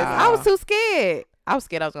because Nah. I was too scared. I was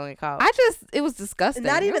scared I was gonna get caught. It was disgusting.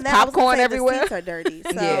 Not It even was that. I was gonna popcorn say everywhere. The seats are dirty,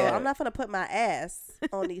 so Yeah. I'm not gonna put my ass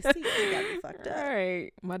on these seats. You got me fucked up.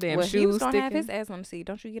 Right. My damn well, shoes he was gonna sticking. have his ass on the seat.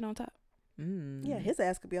 Don't you get on top? Yeah, his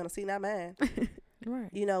ass could be on the seat, not mine. Right.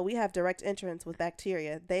 You know, we have direct entrance with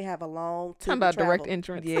bacteria. They have a long tube Talking about of travel. direct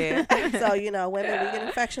entrance. Yeah. So, you know, women, we get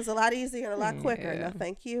infections a lot easier and a lot quicker. Yeah. No,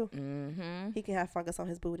 thank you. Mm-hmm. He can have fungus on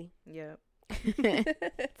his booty. Yep.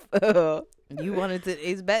 Uh, You wanted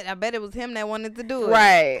to. I bet it was him that wanted to do it.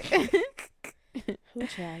 right. Who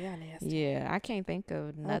child? Y'all nasty. Yeah, I can't think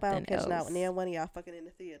of I hope I nothing don't catch out else. with neither one of y'all fucking in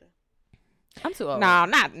the theater. I'm too old. No,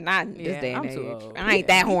 not in this Yeah, day and I'm too age. old. I ain't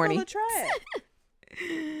Yeah. that horny. People are trash.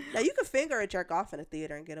 Now you can finger a jerk off in a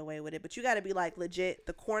theater and get away with it, but you got to be like legit.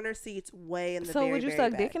 The corner seats way in the So very, would you very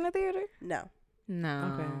suck back. dick in the theater? No,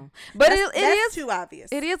 No. Okay. But that's it is too obvious.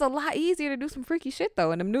 it is a lot easier to do some freaky shit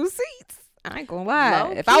though in them new seats. I ain't gonna lie.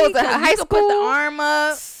 Low If I was key, in 'cause high you school, could put the arm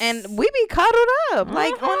up and we be cuddled up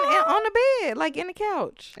like Uh-huh. on the bed, like in the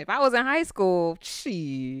couch. if I was in high school,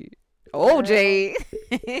 shit, OJ.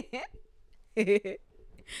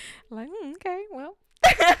 Like, okay, well.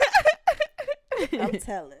 I'm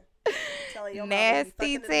telling your mama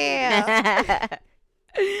Nasty be fucking in the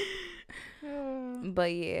tail.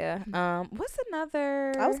 But yeah, what's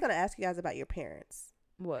another? I was gonna ask you guys about your parents.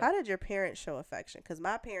 What? How did your parents show affection? Because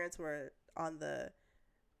my parents were on the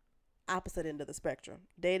opposite end of the spectrum.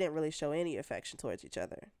 They didn't really show any affection towards each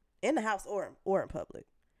other in the house or in public.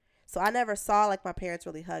 So I never saw like my parents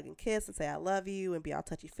really hug and kiss and say I love you and be all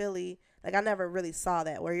touchy feely. Like I never really saw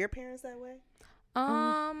that. Were your parents that way?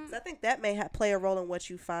 'Cause I think that may play a role in what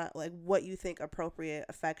you find, like what you think appropriate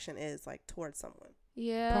affection is like towards someone.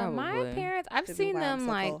 Yeah, my Probably. parents, I've Could be seen why I'm them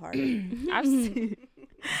so like cold-hearted.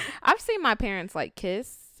 I've seen my parents like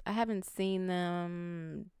kiss. I haven't seen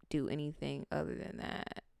them do anything other than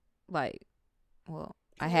that. Like, well,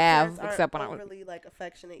 I Your have, parents aren't except when I was. overly like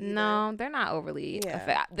affectionate. Either. No, they're not overly.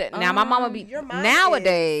 Yeah. Now my mama be Your mom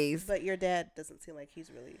nowadays. is, but your dad doesn't seem like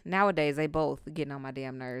he's really. Nowadays, they both getting on my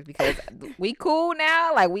damn nerves because we cool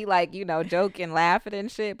now. Like, we like, joking, laughing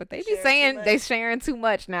and shit. But they be Sharing too saying they much. sharing too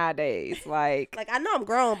much nowadays. Like, Like I know I'm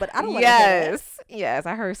grown, but I don't want to hear that. yes.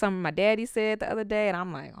 I heard something my daddy said the other day, and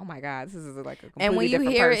I'm like, oh my God, this is like a completely and when you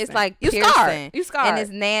different hear it, person. it's like you piercing. scarred. You scarred. and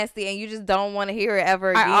it's nasty, and you just don't want to hear it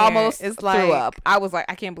ever again. I almost it's threw like up. I was like,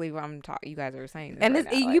 I can't believe I'm talking. You guys are saying this. and right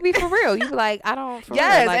it's, now. you be for real. You be like, I don't. For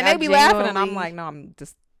yes, real. Like, and I they be laughing, and I'm genuinely- like, no, I'm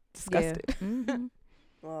just disgusted. Yeah. Mhm.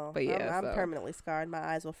 Well, But yeah, I'm so. permanently scarred. My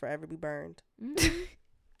eyes will forever be burned.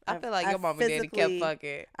 I feel like your I've mom and daddy kept physically-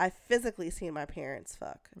 fucking. I physically seen my parents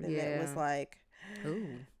fuck, and it was Yeah. like, Ooh.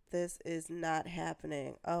 this is not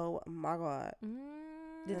happening. Oh my God!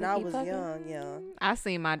 Did And they I keep was fucking? young. I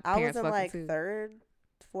seen my I was parents in fucking like too. third,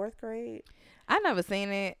 fourth grade. I never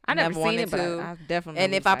seen it. I never seen wanted it, but to. I definitely.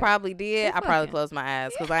 And was if I like, probably did, "Who I probably fucking?" closed my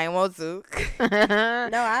eyes because I ain't want to.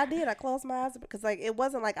 No, I did. I closed my eyes because like it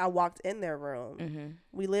wasn't like I walked in their room. Mm-hmm.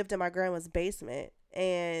 We lived in my grandma's basement,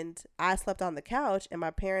 and I slept on the couch, and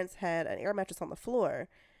my parents had an air mattress on the floor.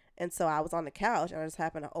 And so I was on the couch, and I just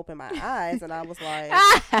happened to open my eyes, and I was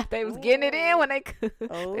like, they was getting it in when they could.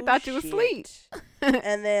 "Oh, They thought you was asleep. shit."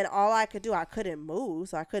 And then all I could do, I couldn't move,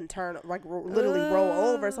 so I couldn't turn, like literally roll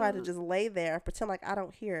over. So I had to just lay there and pretend like I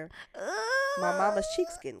don't hear my mama's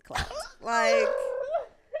cheeks getting clapped. Like,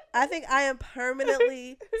 I think I am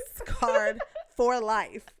permanently scarred for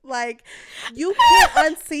life. Like, you can't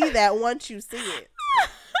unsee that once you see it.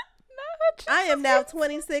 I am now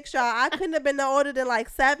 26, y'all. I couldn't have been no older than like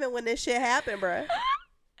 7 when this shit happened, bruh.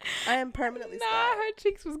 I am permanently Nah, scarred. her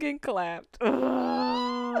cheeks was getting clapped.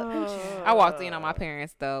 I walked in on my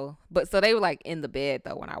parents though, but so they were like in the bed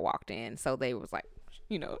though when I walked in, so they was like,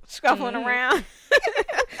 scuffling around.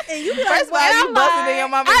 And you be First like, of all, you busted in your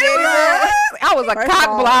mama and daddy room. I was a First of cock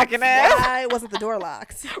all, blocking ass. why wasn't the door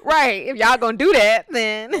locked? Right. If y'all gonna do that,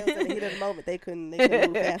 then It was in the heat of the moment. They couldn't move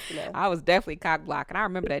fast enough. I was definitely cock blocking. I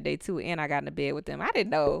remember that day too, and I got in the bed with them. I didn't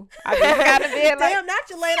know. I just got in the bed like, Damn, not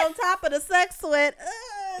you laid on top of the sex sweat.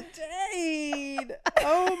 Jade.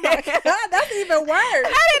 Oh my God, that's even worse.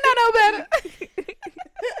 I didn't know no better.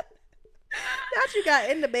 Not you got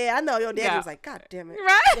in the bed. I know your daddy Yeah. was like, God damn it.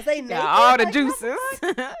 Right? Was they naked? Yeah, all the Like, juices.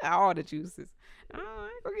 All the juices. I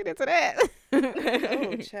ain't gonna get into that.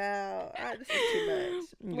 Oh, child. This is too much.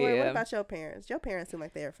 Lloyd, what Yeah. about your parents? Your parents seem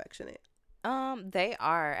like they're affectionate. They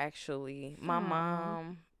are actually. My Aw.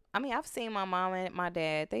 mom. I mean, I've seen my mom and my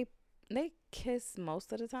dad. They kiss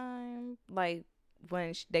most of the time. Like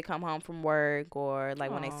when they come home from work, or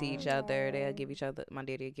like when they see each other, they'll Aw. give each other. My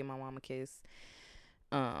daddy will give my mom a kiss.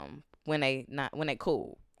 When they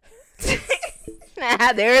cool.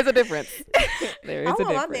 There is a difference. There is I a want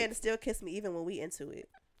my difference. man to still kiss me even when we into it.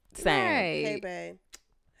 Same. Hey, Right. babe.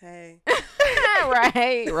 Hey.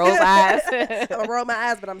 Right. Roll eyes. I'm gonna roll my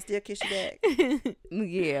eyes, but I'm still kiss you back.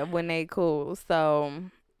 Yeah, when they cool. So,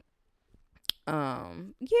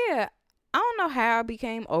 yeah. I don't know how I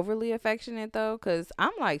became overly affectionate though, cause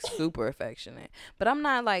I'm like super affectionate, but I'm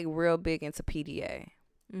not like real big into PDA,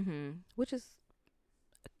 which is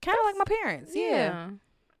kind of like my parents. Yeah,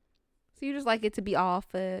 So you just like it to be all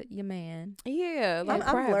for your man. yeah. Like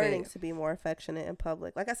I'm private. learning to be more affectionate in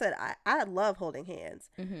public. Like I said, I love holding hands,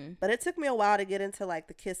 Mm-hmm. but it took me a while to get into like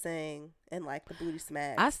the kissing and like the booty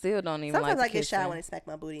smacks. I still don't even Sometimes like I get shy kissing. when they smack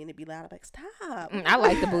my booty and it be loud. I'm like, stop. I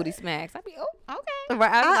like the booty smacks. I be okay. Right,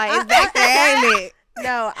 I'm like, I- it's back there, ain't it?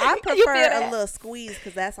 No, I You feel prefer a that? little squeeze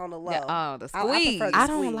because that's on the low. Yeah, the I prefer squeeze. the I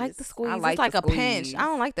don't like the squeeze. squeeze. I like it's like the a pinch. squeeze. I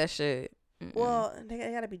don't like that shit. Mm-mm. Well, they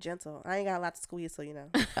gotta be gentle. I ain't got a lot to squeeze, so you know,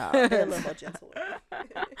 Oh. be a little more gentle.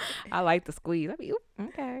 I like the squeeze. I be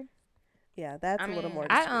okay. Yeah, that's I a little mean, more.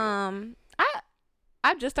 Discreet.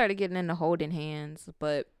 I just started getting into holding hands,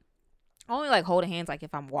 but I only like holding hands like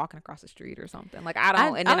if I'm walking across the street or something. Like I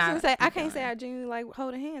don't. And I then was gonna say I keep can't say going. I genuinely like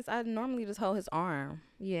holding hands. I normally just hold his arm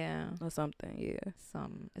Yeah, or something. Yeah.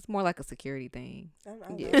 it's more like a security thing. I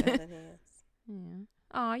Yeah. love holding hands. Yeah.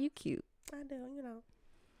 Oh, you cute. I do, you know.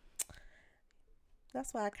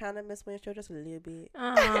 That's why I kind of miss Winslow just a little bit.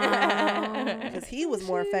 Because he was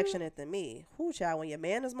more affectionate than me. Whoo, child, when your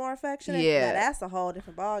man is more affectionate, Yeah. now that's a whole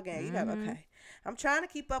different ballgame. You got Mhm. okay. I'm trying to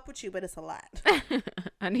keep up with you, but it's a lot.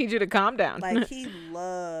 I need you to calm down. Like, he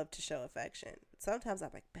loved to show affection. Sometimes I'm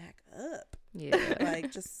like, back up. yeah.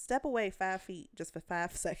 Like, just step away 5 feet just for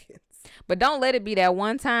 5 seconds. But don't let it be that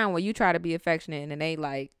one time where you try to be affectionate and then they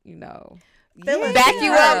like, Feelings back be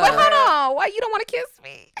you up. hurt. But hold on, why you don't want to kiss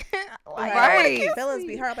me? Like, I wanna Right. kiss Feelings me.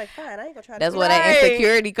 be hurt. I'm like, fine, I ain't gonna try to That's do where that. that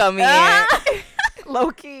insecurity come in.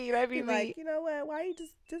 Low key, that be Be me. like, you know what? Why you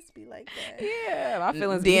just be like that? Yeah, my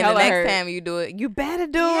feelings be Then the hella next hurt. time you do it, you better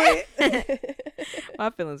do it. My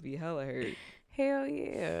feelings be hella hurt. Hell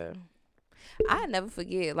yeah. I never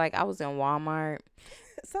forget. Like I was in Walmart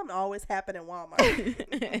Something always happen in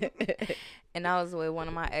Walmart. and I was with one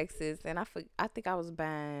of my exes, and I think I was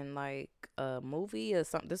buying like a movie or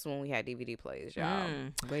something. This is when we had DVD players, y'all.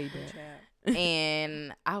 Way back. Child.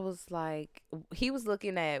 And I was like, he was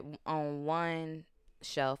looking at on one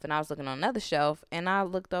shelf and I was looking on another shelf, and I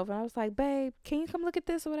looked over and I was like, babe, can you come look at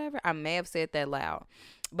this or whatever? I may have said that loud,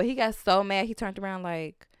 but he got so mad he turned around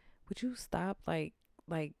like, would you stop like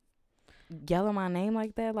yelling my name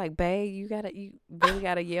like that? Like, babe, you really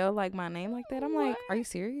gotta yell like my name like that? I'm like, are you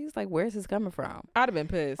serious? Like, where's this coming from? I'd have been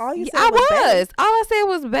pissed. All you Yeah, said I was babe. was. All I said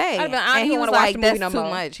was babe. I'd been- I don't And he even was wanna watch like, the movie that's no too more.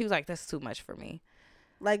 much. He was like, that's too much for me.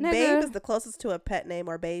 Like, Nigga. babe is the closest to a pet name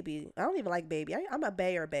or baby. I don't even like baby. I'm a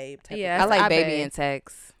bae or babe type Yeah. of I like I baby babe. in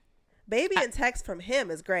text. Baby and text from him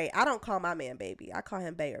is great. I don't call my man baby. I call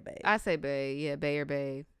him bae or babe. I say babe. Yeah, babe or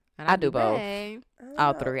babe. And I do both. babe. I don't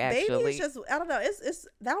all know. three, Baby actually. is just, I don't know. It's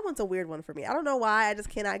that one's a weird one for me. I don't know why. I just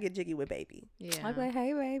cannot get jiggy with baby. Yeah. I'm like,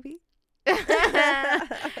 hey, baby.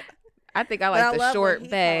 I think I But like the love short when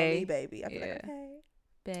he call me babe. baby. I be Yeah. like, okay.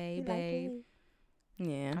 Babe, you like babe.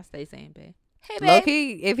 me? Yeah. I stay saying babe. Hey, Low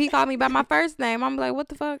key, if he called me by my first name, I'm like, what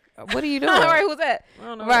the fuck? What are you doing? All right, who's that? I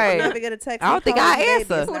don't know. Right. You never get a text. I don't he think calling I you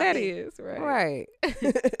baby, answer. it's Who not that me. is? Right.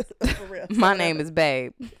 Right. For real. My So name whatever. is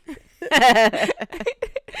Babe.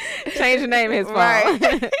 Change the name his phone.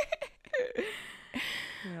 Right.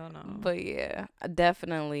 Hell no. But yeah,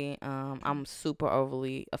 definitely, I'm super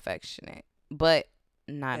overly affectionate, but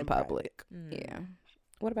not in In private. public. Mm. Yeah.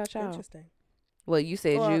 What about y'all? Interesting. Well, you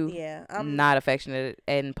said Well, you yeah, I'm not affectionate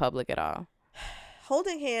in public at all.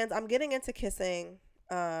 holding hands. I'm getting into kissing.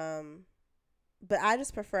 But I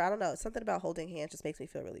just prefer, I don't know, something about holding hands just makes me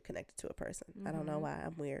feel really connected to a person. I don't know Mhm. why.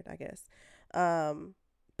 I'm weird, I guess.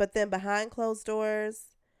 But then behind closed doors,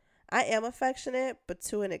 I am affectionate, but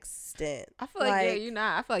to an extent. I feel like, yeah, Like- you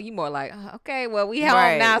not. I feel like you more like, okay, well, we home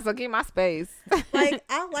Right. now, so give my space. Like,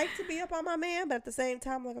 I like to be up on my man, but at the same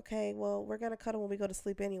time, like, okay, well, we're going to cuddle when we go to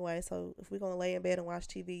sleep anyway. So if we're going to lay in bed and watch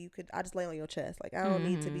TV, I just lay on your chest. Like, I don't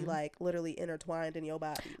need to be, Mhm. like, literally intertwined in your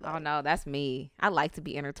body. Oh Like, no, that's me. I like to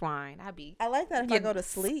be intertwined. I be I like that if I go to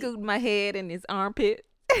sleep. scooting my head in his armpit.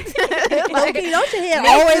 Low-key, don't your head Me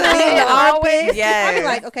always too. be in the Always. armpit? I be Yes.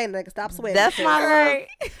 like, okay, nigga, stop sweating. That's my Right.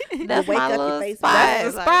 That's wake my up your little face spot. back.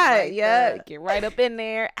 That's the Like, spot. right Yeah, there. get right up in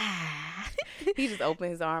there. Ah. He just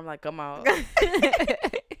opened his arm like, come on.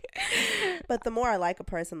 But But the more I like a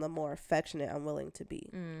person, the more affectionate I'm willing to be.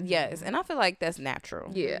 Yes, and I feel like that's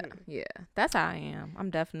natural. Yeah, yeah. That's how I am. I'm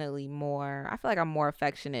definitely more. I feel like I'm more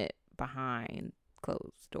affectionate behind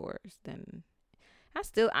closed doors than. I'm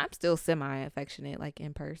still semi affectionate, like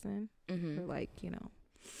in person, or like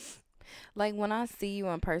Like when I see you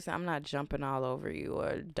in person, I'm not jumping all over you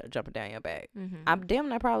or jumping down your back. Mm-hmm. I'm damn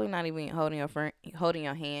near probably not even holding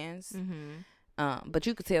your hands. But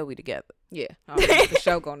you could tell we together. Yeah, the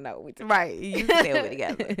show gonna know we together. Right, you can tell we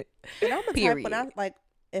together. And I'm the type when I Period. like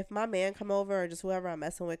if my man come over or just whoever I'm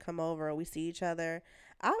messing with come over and we see each other,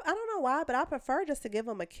 I don't know why, but I prefer just to give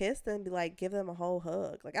them a kiss than be like give them a whole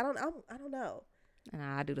hug. Like I don't know. And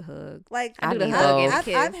I do the hug. Like I do the need hug and both.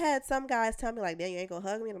 kiss. I've had some guys tell me like, "Damn, you ain't gonna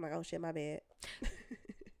hug me," and I'm like, "Oh shit, my bad."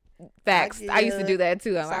 Facts. I used to do that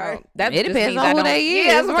too. I'm Sorry. like, that It just depends means on I who don't- they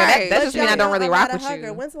Yeah, is, that's right. right. That just means I don't really rock with hugger.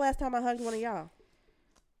 you. When's the last time I hugged one of y'all?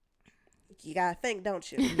 You gotta think,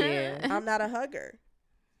 don't you? Yeah. I'm not a hugger.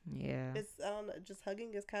 Yeah, It's I don't know. Just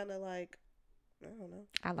hugging is kind of like I don't know.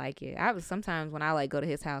 I like it. I was sometimes when I like go to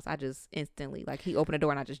his house, I just instantly like he opened the door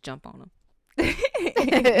and I just jump on him.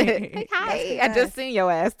 Hey, hi. I just seen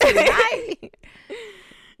your ass too. Hi.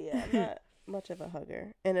 Yeah, I'm not much of a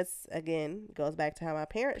hugger. And it's again goes back to how my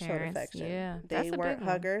parents showed Parents, affection. yeah. That's They a weren't big one.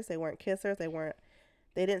 huggers. They weren't kissers.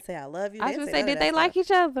 They didn't say I love you. I They was didn't gonna say, none of did that they like stuff.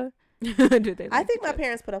 each other? Did they I like think each my other?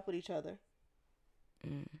 parents put up with each other.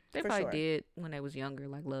 They for probably sure. did when they was younger,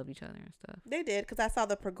 like love each other and stuff. They did because I saw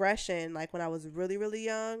the progression. Like when I was really, really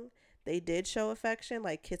young, they did show affection,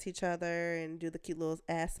 like kiss each other and do the cute little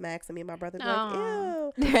ass smacks. And me and my brother would be like, Aw.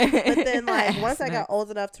 ew. But then, like, once I got Smacks. old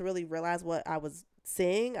enough to really realize what I was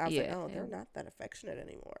seeing, I was like, Yeah. oh, they're not that affectionate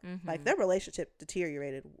anymore. Mhm. Like, their relationship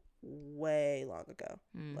deteriorated way long ago.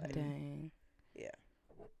 Like, Dang.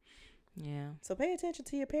 Yeah. so pay attention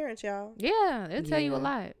to your parents, y'all. Yeah, it'll tell you a Yeah.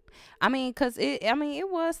 lot. I mean, it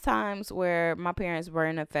was times where my parents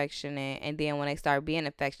weren't affectionate, and then when they started being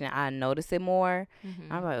affectionate, I noticed it more.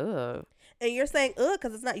 Mhm. I'm like, ugh. And you're saying, ugh,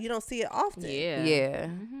 because it's not, you don't see it often. Yeah. Yeah.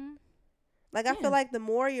 Mhm. Like, I Yeah. feel like the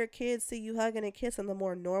more your kids see you hugging and kissing, the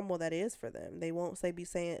more normal that is for them. They won't be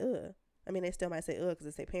saying, ugh. I mean, they still might say, ugh, because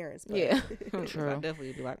it's their parents. But Yeah. True. I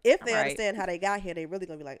definitely be like, if they "Alright." understand how they got here, they really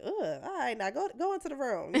going to be like, ugh, all right, now go into the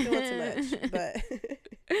room. You're doing too much.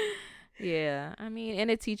 But Yeah, I mean,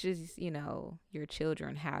 and it teaches, your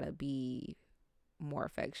children how to be more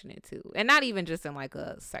affectionate too. And not even just in like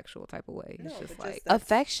a sexual type of way. No, It's just but like, just that's-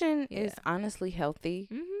 Affection Yeah. is honestly healthy.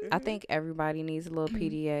 mhm. I think everybody needs a little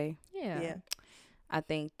PDA. Yeah. Yeah. I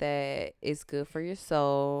think that it's good for your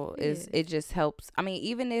soul. It It just helps. I mean,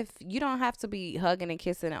 even if you don't have to be hugging and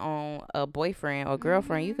kissing on a boyfriend or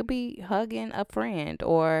girlfriend, you Mhm. could be hugging a friend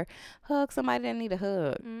or hug somebody that need a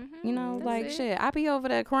hug. Mhm. You know, That's like it. shit. I be over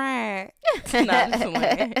there crying. No, I'm just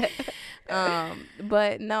playing.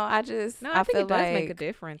 But no, I No, think I think feel it does like make a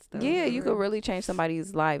difference though. yeah, for you could real. really change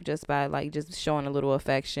somebody's life just by like just showing a little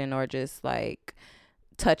affection or just like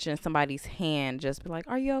touching somebody's hand. Just be like,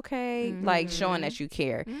 "Are you okay?" Like showing Mhm. that you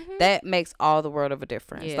care. Mhm. That makes all the world of a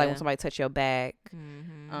difference. Like Yeah. when somebody touch your back.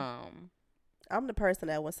 Mhm. I'm the person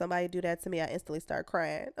that when somebody do that to me, I instantly start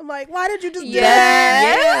crying. I'm like, why did you just do Yeah,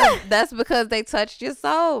 that? that's because they touched your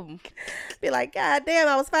soul. Be like, God damn,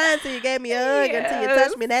 I was fine until you gave me a hug, until you Yes.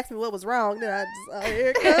 touched me and asked me what was wrong. Then I just, oh,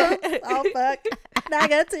 here it comes. Oh, fuck. Now I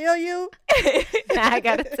gotta tell you. I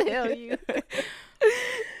gotta tell you,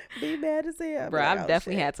 Be mad as hell. bro. Be like, I've oh,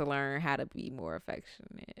 definitely shit. had to learn how to be more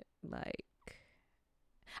affectionate. Like,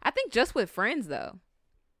 I think just with friends though.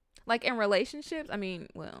 Like in relationships, I mean,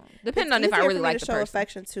 well, depending It's on if I easier really for me like to the show person.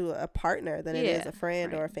 affection to a partner than it is Yeah, a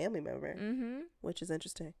friend or a right. family member, Mm-hmm. which is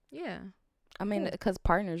interesting. Yeah. I mean, because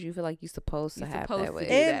partners, you feel like you're supposed to You're have supposed that to way.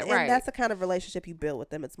 do And, that, and right. that's the kind of relationship you build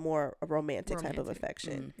with them. It's more a romantic type of Romantic.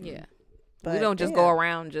 affection. Mhm. Yeah. But we don't just yeah. go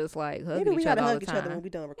around just like hugging Maybe we each gotta other all hug the each time. other when we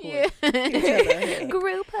done recording. Yeah. Each other a hug.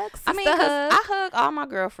 Group hugs. I mean, 'cause I hug all my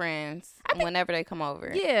girlfriends whenever they come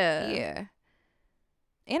over. Yeah. Yeah.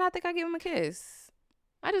 And I think I give them a kiss.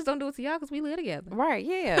 I just don't do it to y'all because we live together. Right,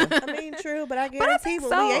 yeah. I mean, true, but I guarantee think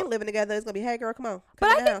when so. we ain't living together, it's gonna be, hey girl, come on. But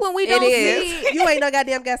Come I in the think when house. we It don't is. see You ain't no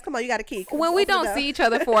goddamn gas. Come on, you got a key. when we Open the don't door. see each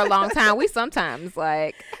other for a long time, we sometimes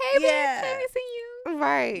like, hey man, Yeah. haven't seen you.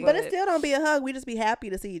 Right. But it still don't be a hug. We just be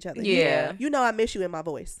happy to see each other. Yeah. You know I miss you in my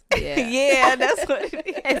voice. Yeah. Yeah, that's what it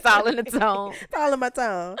is. It's all in the tone. It's all in my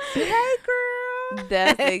tongue. Hey girl.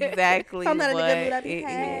 That's exactly If I'm not in a what good mood, I be, it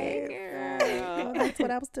hey is. girl. Well, that's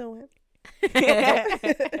what I was doing.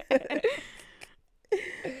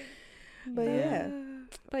 But yeah.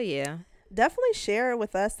 But yeah. Definitely share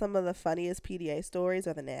with us some of the funniest PDA stories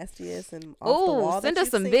or the nastiest and off the wall Oh, send that us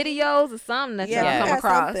you've some seen. videos or something that Yeah, y'all if you come got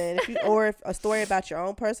across. something. Or if a story about your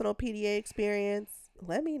own personal PDA experience.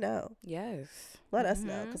 let me know. Yes. Let us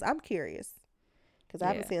know, because I'm curious. Because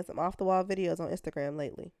I've been seeing some off the wall videos on Instagram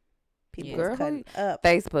lately. People Girl, was cutting up.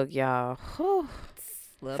 Facebook, y'all.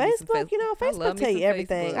 Facebook, you know, Facebook tell you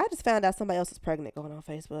everything. Facebook. I just found out somebody else was pregnant going on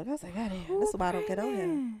Facebook. I was like, God damn, this is why I don't get on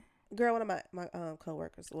here. Girl, one of my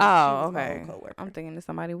coworkers. Well, Oh, she was my okay. old coworker. I'm thinking of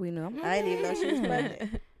somebody we knew. I didn't even know she was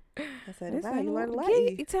pregnant. I said, This wow, you learned a lot.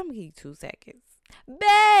 You tell me 2 seconds.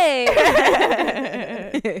 Babe.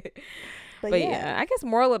 But, But yeah. yeah, I guess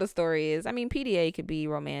moral of the story is, I mean, PDA could be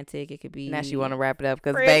romantic. It could be. Now she want to wrap it up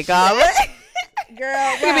because Friendship. Bake off.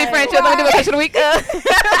 Girl, It could be right, friendship. Let me do a question of the week.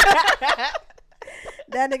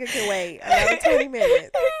 That nigga can wait another 20 minutes.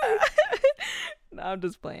 No, I'm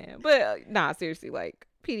just playing. But nah, seriously, like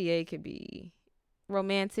PDA could be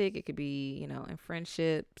romantic. It could be, you know, in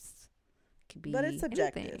friendships. It could be. But it's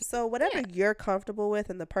subjective. anything. So whatever you're comfortable with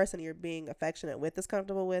and the person you're being affectionate with is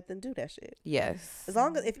comfortable with, then do that shit. Yes. As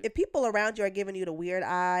long as if people around you are giving you the weird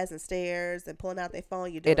eyes and stares and pulling out their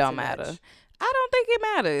phone, you do It don't matter. I don't think it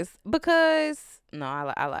matters because no,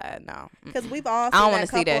 I lied. No, Because we've all I don't seen wanna that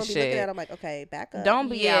see couple that and be looking shit. at them like, okay, back up. don't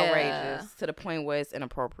be Yeah. outrageous to the point where it's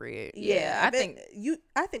inappropriate. Yeah, I think-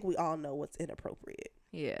 I think we all know what's inappropriate.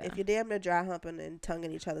 Yeah. If you're damn near dry humping and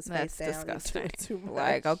tonguing each other's That's face down, disgusting. you're doing too much.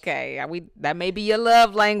 Like, okay, that may be your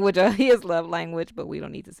love language or his love language, but we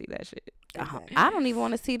don't need to see that shit. Exactly. I don't even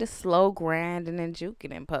want to see the slow grinding and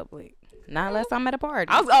juking in public. Not unless I'm at a party.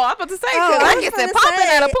 I'm about to say, Oh, because I I was guess finna it popping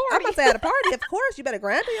say, at a I'm party. about to say at a party, of course, you better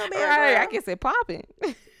grind on your man. Right, girl. I guess it popping.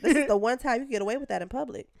 This is the one time you can get away with that in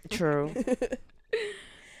public. True.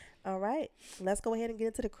 All right, let's go ahead and get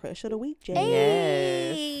into the crush of the week, Jay.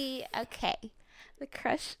 Hey, okay.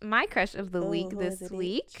 My crush of the Oh, week who this is it,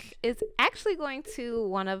 week is actually going to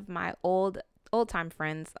one of my old time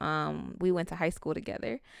friends. We went to high school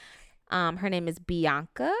together. Her name is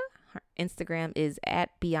Bianca. Her Instagram is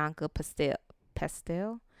at Bianca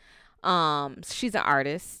Pastel. She's an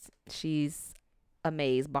artist. She's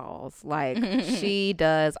amaze balls. Like she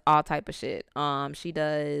does all type of shit. She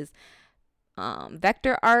does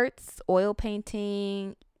vector arts, oil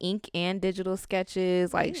painting, ink and digital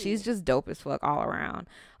sketches. Like she's just dope as fuck all around.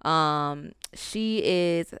 She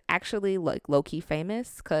is actually like low-key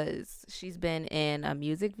famous because she's been in a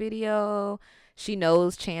music video. She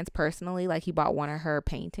knows Chance personally. Like he bought one of her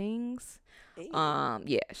paintings.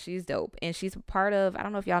 Yeah, she's dope. And she's part of, I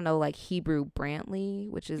don't know if y'all know, like Hebrew Brantley,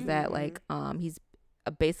 which is that like he's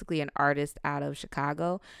basically an artist out of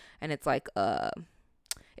Chicago, and it's like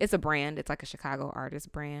it's a brand. It's like a Chicago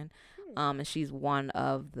artist brand. And she's one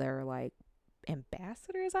of their like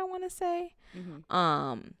ambassadors, I want to say.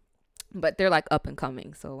 But they're like up and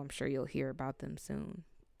coming, so I'm sure you'll hear about them soon.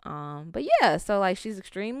 But yeah, so like she's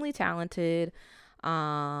extremely talented.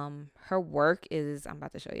 Her work is, I'm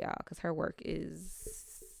about to show y'all because her work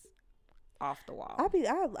is off the wall.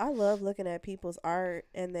 I love looking at people's art,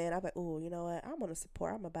 and then I'm like, oh, you know what? I'm gonna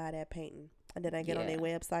support. I'm gonna buy that painting, and then I get on their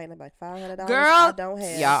website and I'm like, $500. Girl, I don't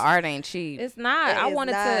have. Y'all art ain't cheap. It's not. It I is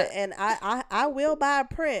wanted not, to. and I will buy a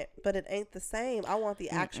print, but it ain't the same. I want the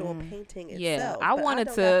actual painting itself. Yeah, I But wanted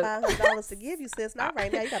I to- don't got $500 to give you, sis. Not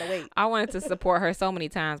right now. You gotta wait. I wanted to support her so many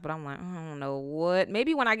times, but I'm like, I don't know what.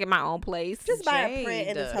 Maybe when I get my own place. Just buy a print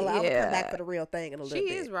and just tell her I'm gonna come back Yeah. for the real thing in a little She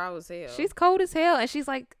bit. is raw as hell. She's cold as hell, and she's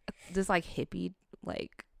like just like hippie.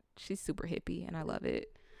 Like she's super hippie, and I love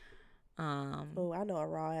it. Oh, I know a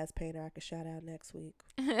raw ass painter I could shout out next week.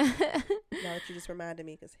 Now that you just reminded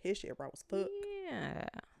me, because his shit raw as fuck. Yeah.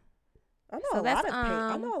 I know So a that's, lot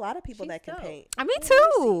of I know a lot of people she's that can dope. paint. Me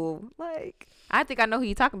too. Like, I think I know who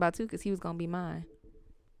you're talking about too, because he was gonna be mine.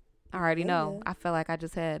 I already know. Yeah. I feel like I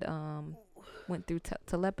just had went through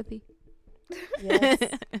telepathy. Yes.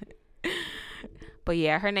 But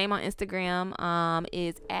yeah, her name on Instagram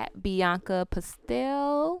is at Bianca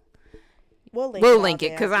Pastel. We'll Link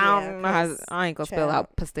it out because there. I Yeah, don't know how 'cause I ain't gonna spell child.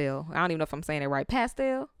 out pastel. I don't even know if I'm saying it right.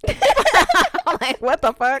 Pastel. I'm like, what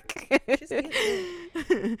the fuck? She's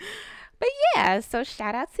cute. But yeah, so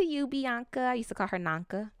shout out to you, Bianca. I used to call her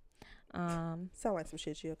Nanka. Sound like some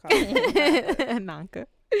shit you'll call her. Nanka.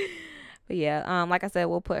 But yeah, like I said,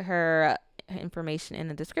 we'll put her information in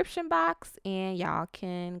the description box, and y'all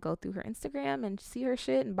can go through her Instagram and see her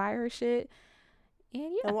shit and buy her shit. And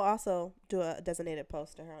yeah, And we'll also do a designated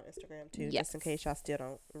post to her on Instagram too, Yes. just in case y'all still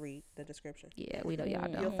don't read the description. yeah, we know y'all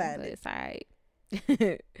don't. You'll find but it. it's all right.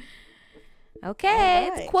 Okay, All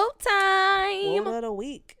right. it's quote time. Quote of the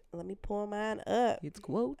week. Let me pull mine up. It's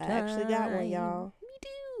quote I time. actually got one, y'all. Me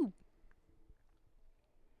too.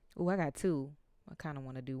 Oh, I got two. I kind of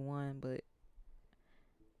want to do one, but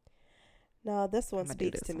No, this one I'ma do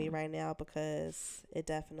speaks this to me one. right now because it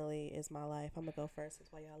definitely is my life. I'm going to go first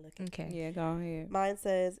while y'all looking. Okay. Yeah, go ahead. Mine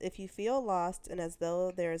says, if you feel lost and as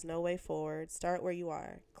though there is no way forward, start where you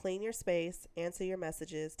are. Clean your space, answer your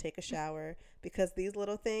messages, take a shower, because these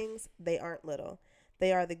little things, they aren't little.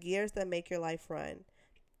 They are the gears that make your life run.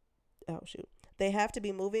 Oh, shoot. They have to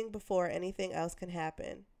be moving before anything else can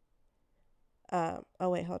happen. Oh,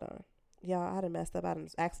 wait, hold on. Y'all, I done messed up. I done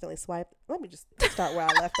accidentally swiped. Let me just start where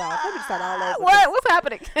I left off. Let me just start all over. What's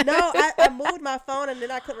happening? No, I moved my phone and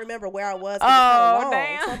then I couldn't remember where I was. 'Cause Oh, it's kinda long.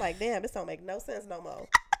 damn. So I'm like, damn, this don't make no sense no more.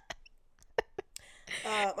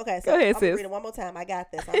 Okay, so Go ahead, I'm gonna sis. read it one more time. I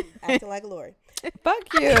got this. I'm acting like Lori.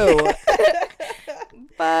 Fuck you.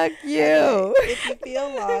 Fuck you. If you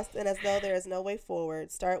feel lost and as though there is no way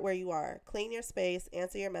forward, start where you are. Clean your space,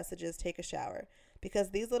 answer your messages, take a shower.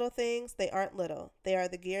 Because these little things, they aren't little. They are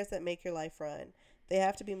the gears that make your life run. They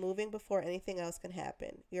have to be moving before anything else can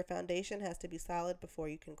happen. Your foundation has to be solid before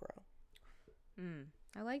you can grow.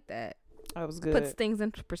 I like that. That was good. Puts things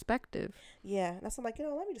into perspective. Yeah, that's I'm like,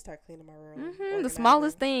 let me just start cleaning my room. The organizing.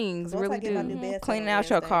 smallest things 'Cause once really I get my do. new bed set Cleaning on out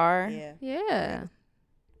your Wednesday, car. Yeah, Yeah.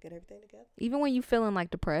 get everything together. Even when you feeling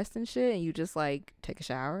like depressed and shit, and you just like take a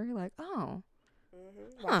shower, you're like, oh,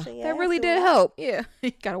 that really did help. Yeah,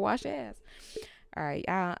 you gotta wash your ass. All right,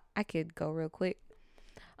 I could go real quick.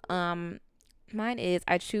 Mine is,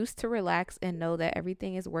 I choose to relax and know that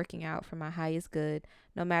everything is working out for my highest good.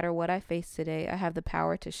 No matter what I face today, I have the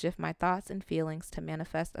power to shift my thoughts and feelings to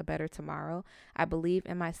manifest a better tomorrow. I believe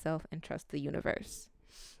in myself and trust the universe.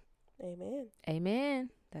 Amen. Amen.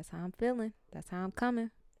 That's how I'm feeling. That's how I'm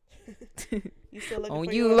coming. You still looking On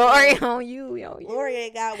for you, yours, Lori. On you. On you. Lori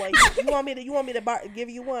ain't got one. You want me to give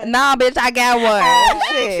you one? Nah, bitch, I got one.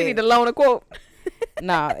 She Shit. need to loan a quote.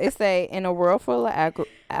 No, it say, in a world full of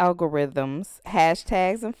algorithms,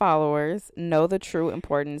 hashtags, and followers, know the true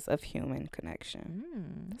importance of human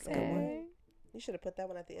connection. That's Yeah. a good one. You should have put that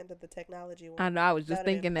one at the end of the technology one. I know. I was just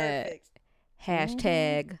That'd've been thinking that perfect.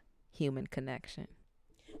 hashtag human connection.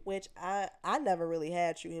 Which I never really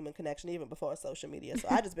had true human connection even before social media. So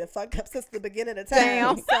I just been fucked up since the beginning of time.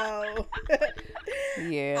 Damn. So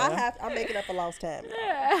Yeah. I'm making up for lost time.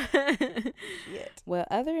 Shit. Well,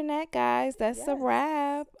 other than that, guys, that's a Yes.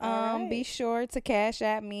 wrap. All right. Be sure to cash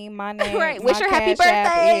at me. My name. Right. Wish my her happy Cash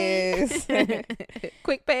App birthday. is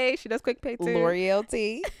Quick pay. She does quick pay too. Lori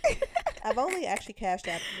LT. I've only actually cashed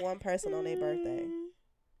out one person on their birthday.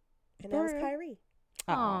 And that was For real? Kyrie.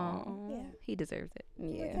 Oh, Yeah. he deserves it.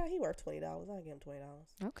 Like, Yeah. how he worth $20. I'll give him $20.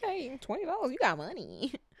 Okay, $20. You got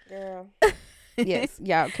money. Girl. Yes,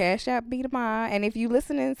 y'all, Cash App be mine. And if you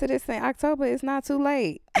listening to this in October, it's not too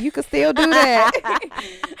late. You can still do that.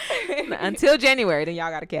 Until January, then y'all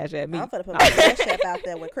got to cash at me. I'm gonna put my cash app out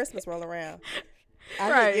there when Christmas roll around.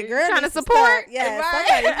 Right, Your girl trying to needs support. start- Yeah, Right.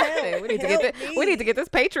 somebody help. we need to Help get this. me. We need to get this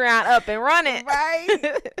Patreon up and running.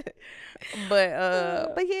 Right. But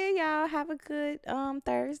yeah, y'all have a good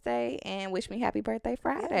Thursday and wish me happy birthday Yes,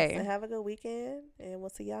 Friday. and have a good weekend, and we'll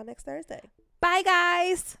see y'all next Thursday. Bye,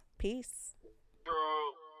 guys. Peace.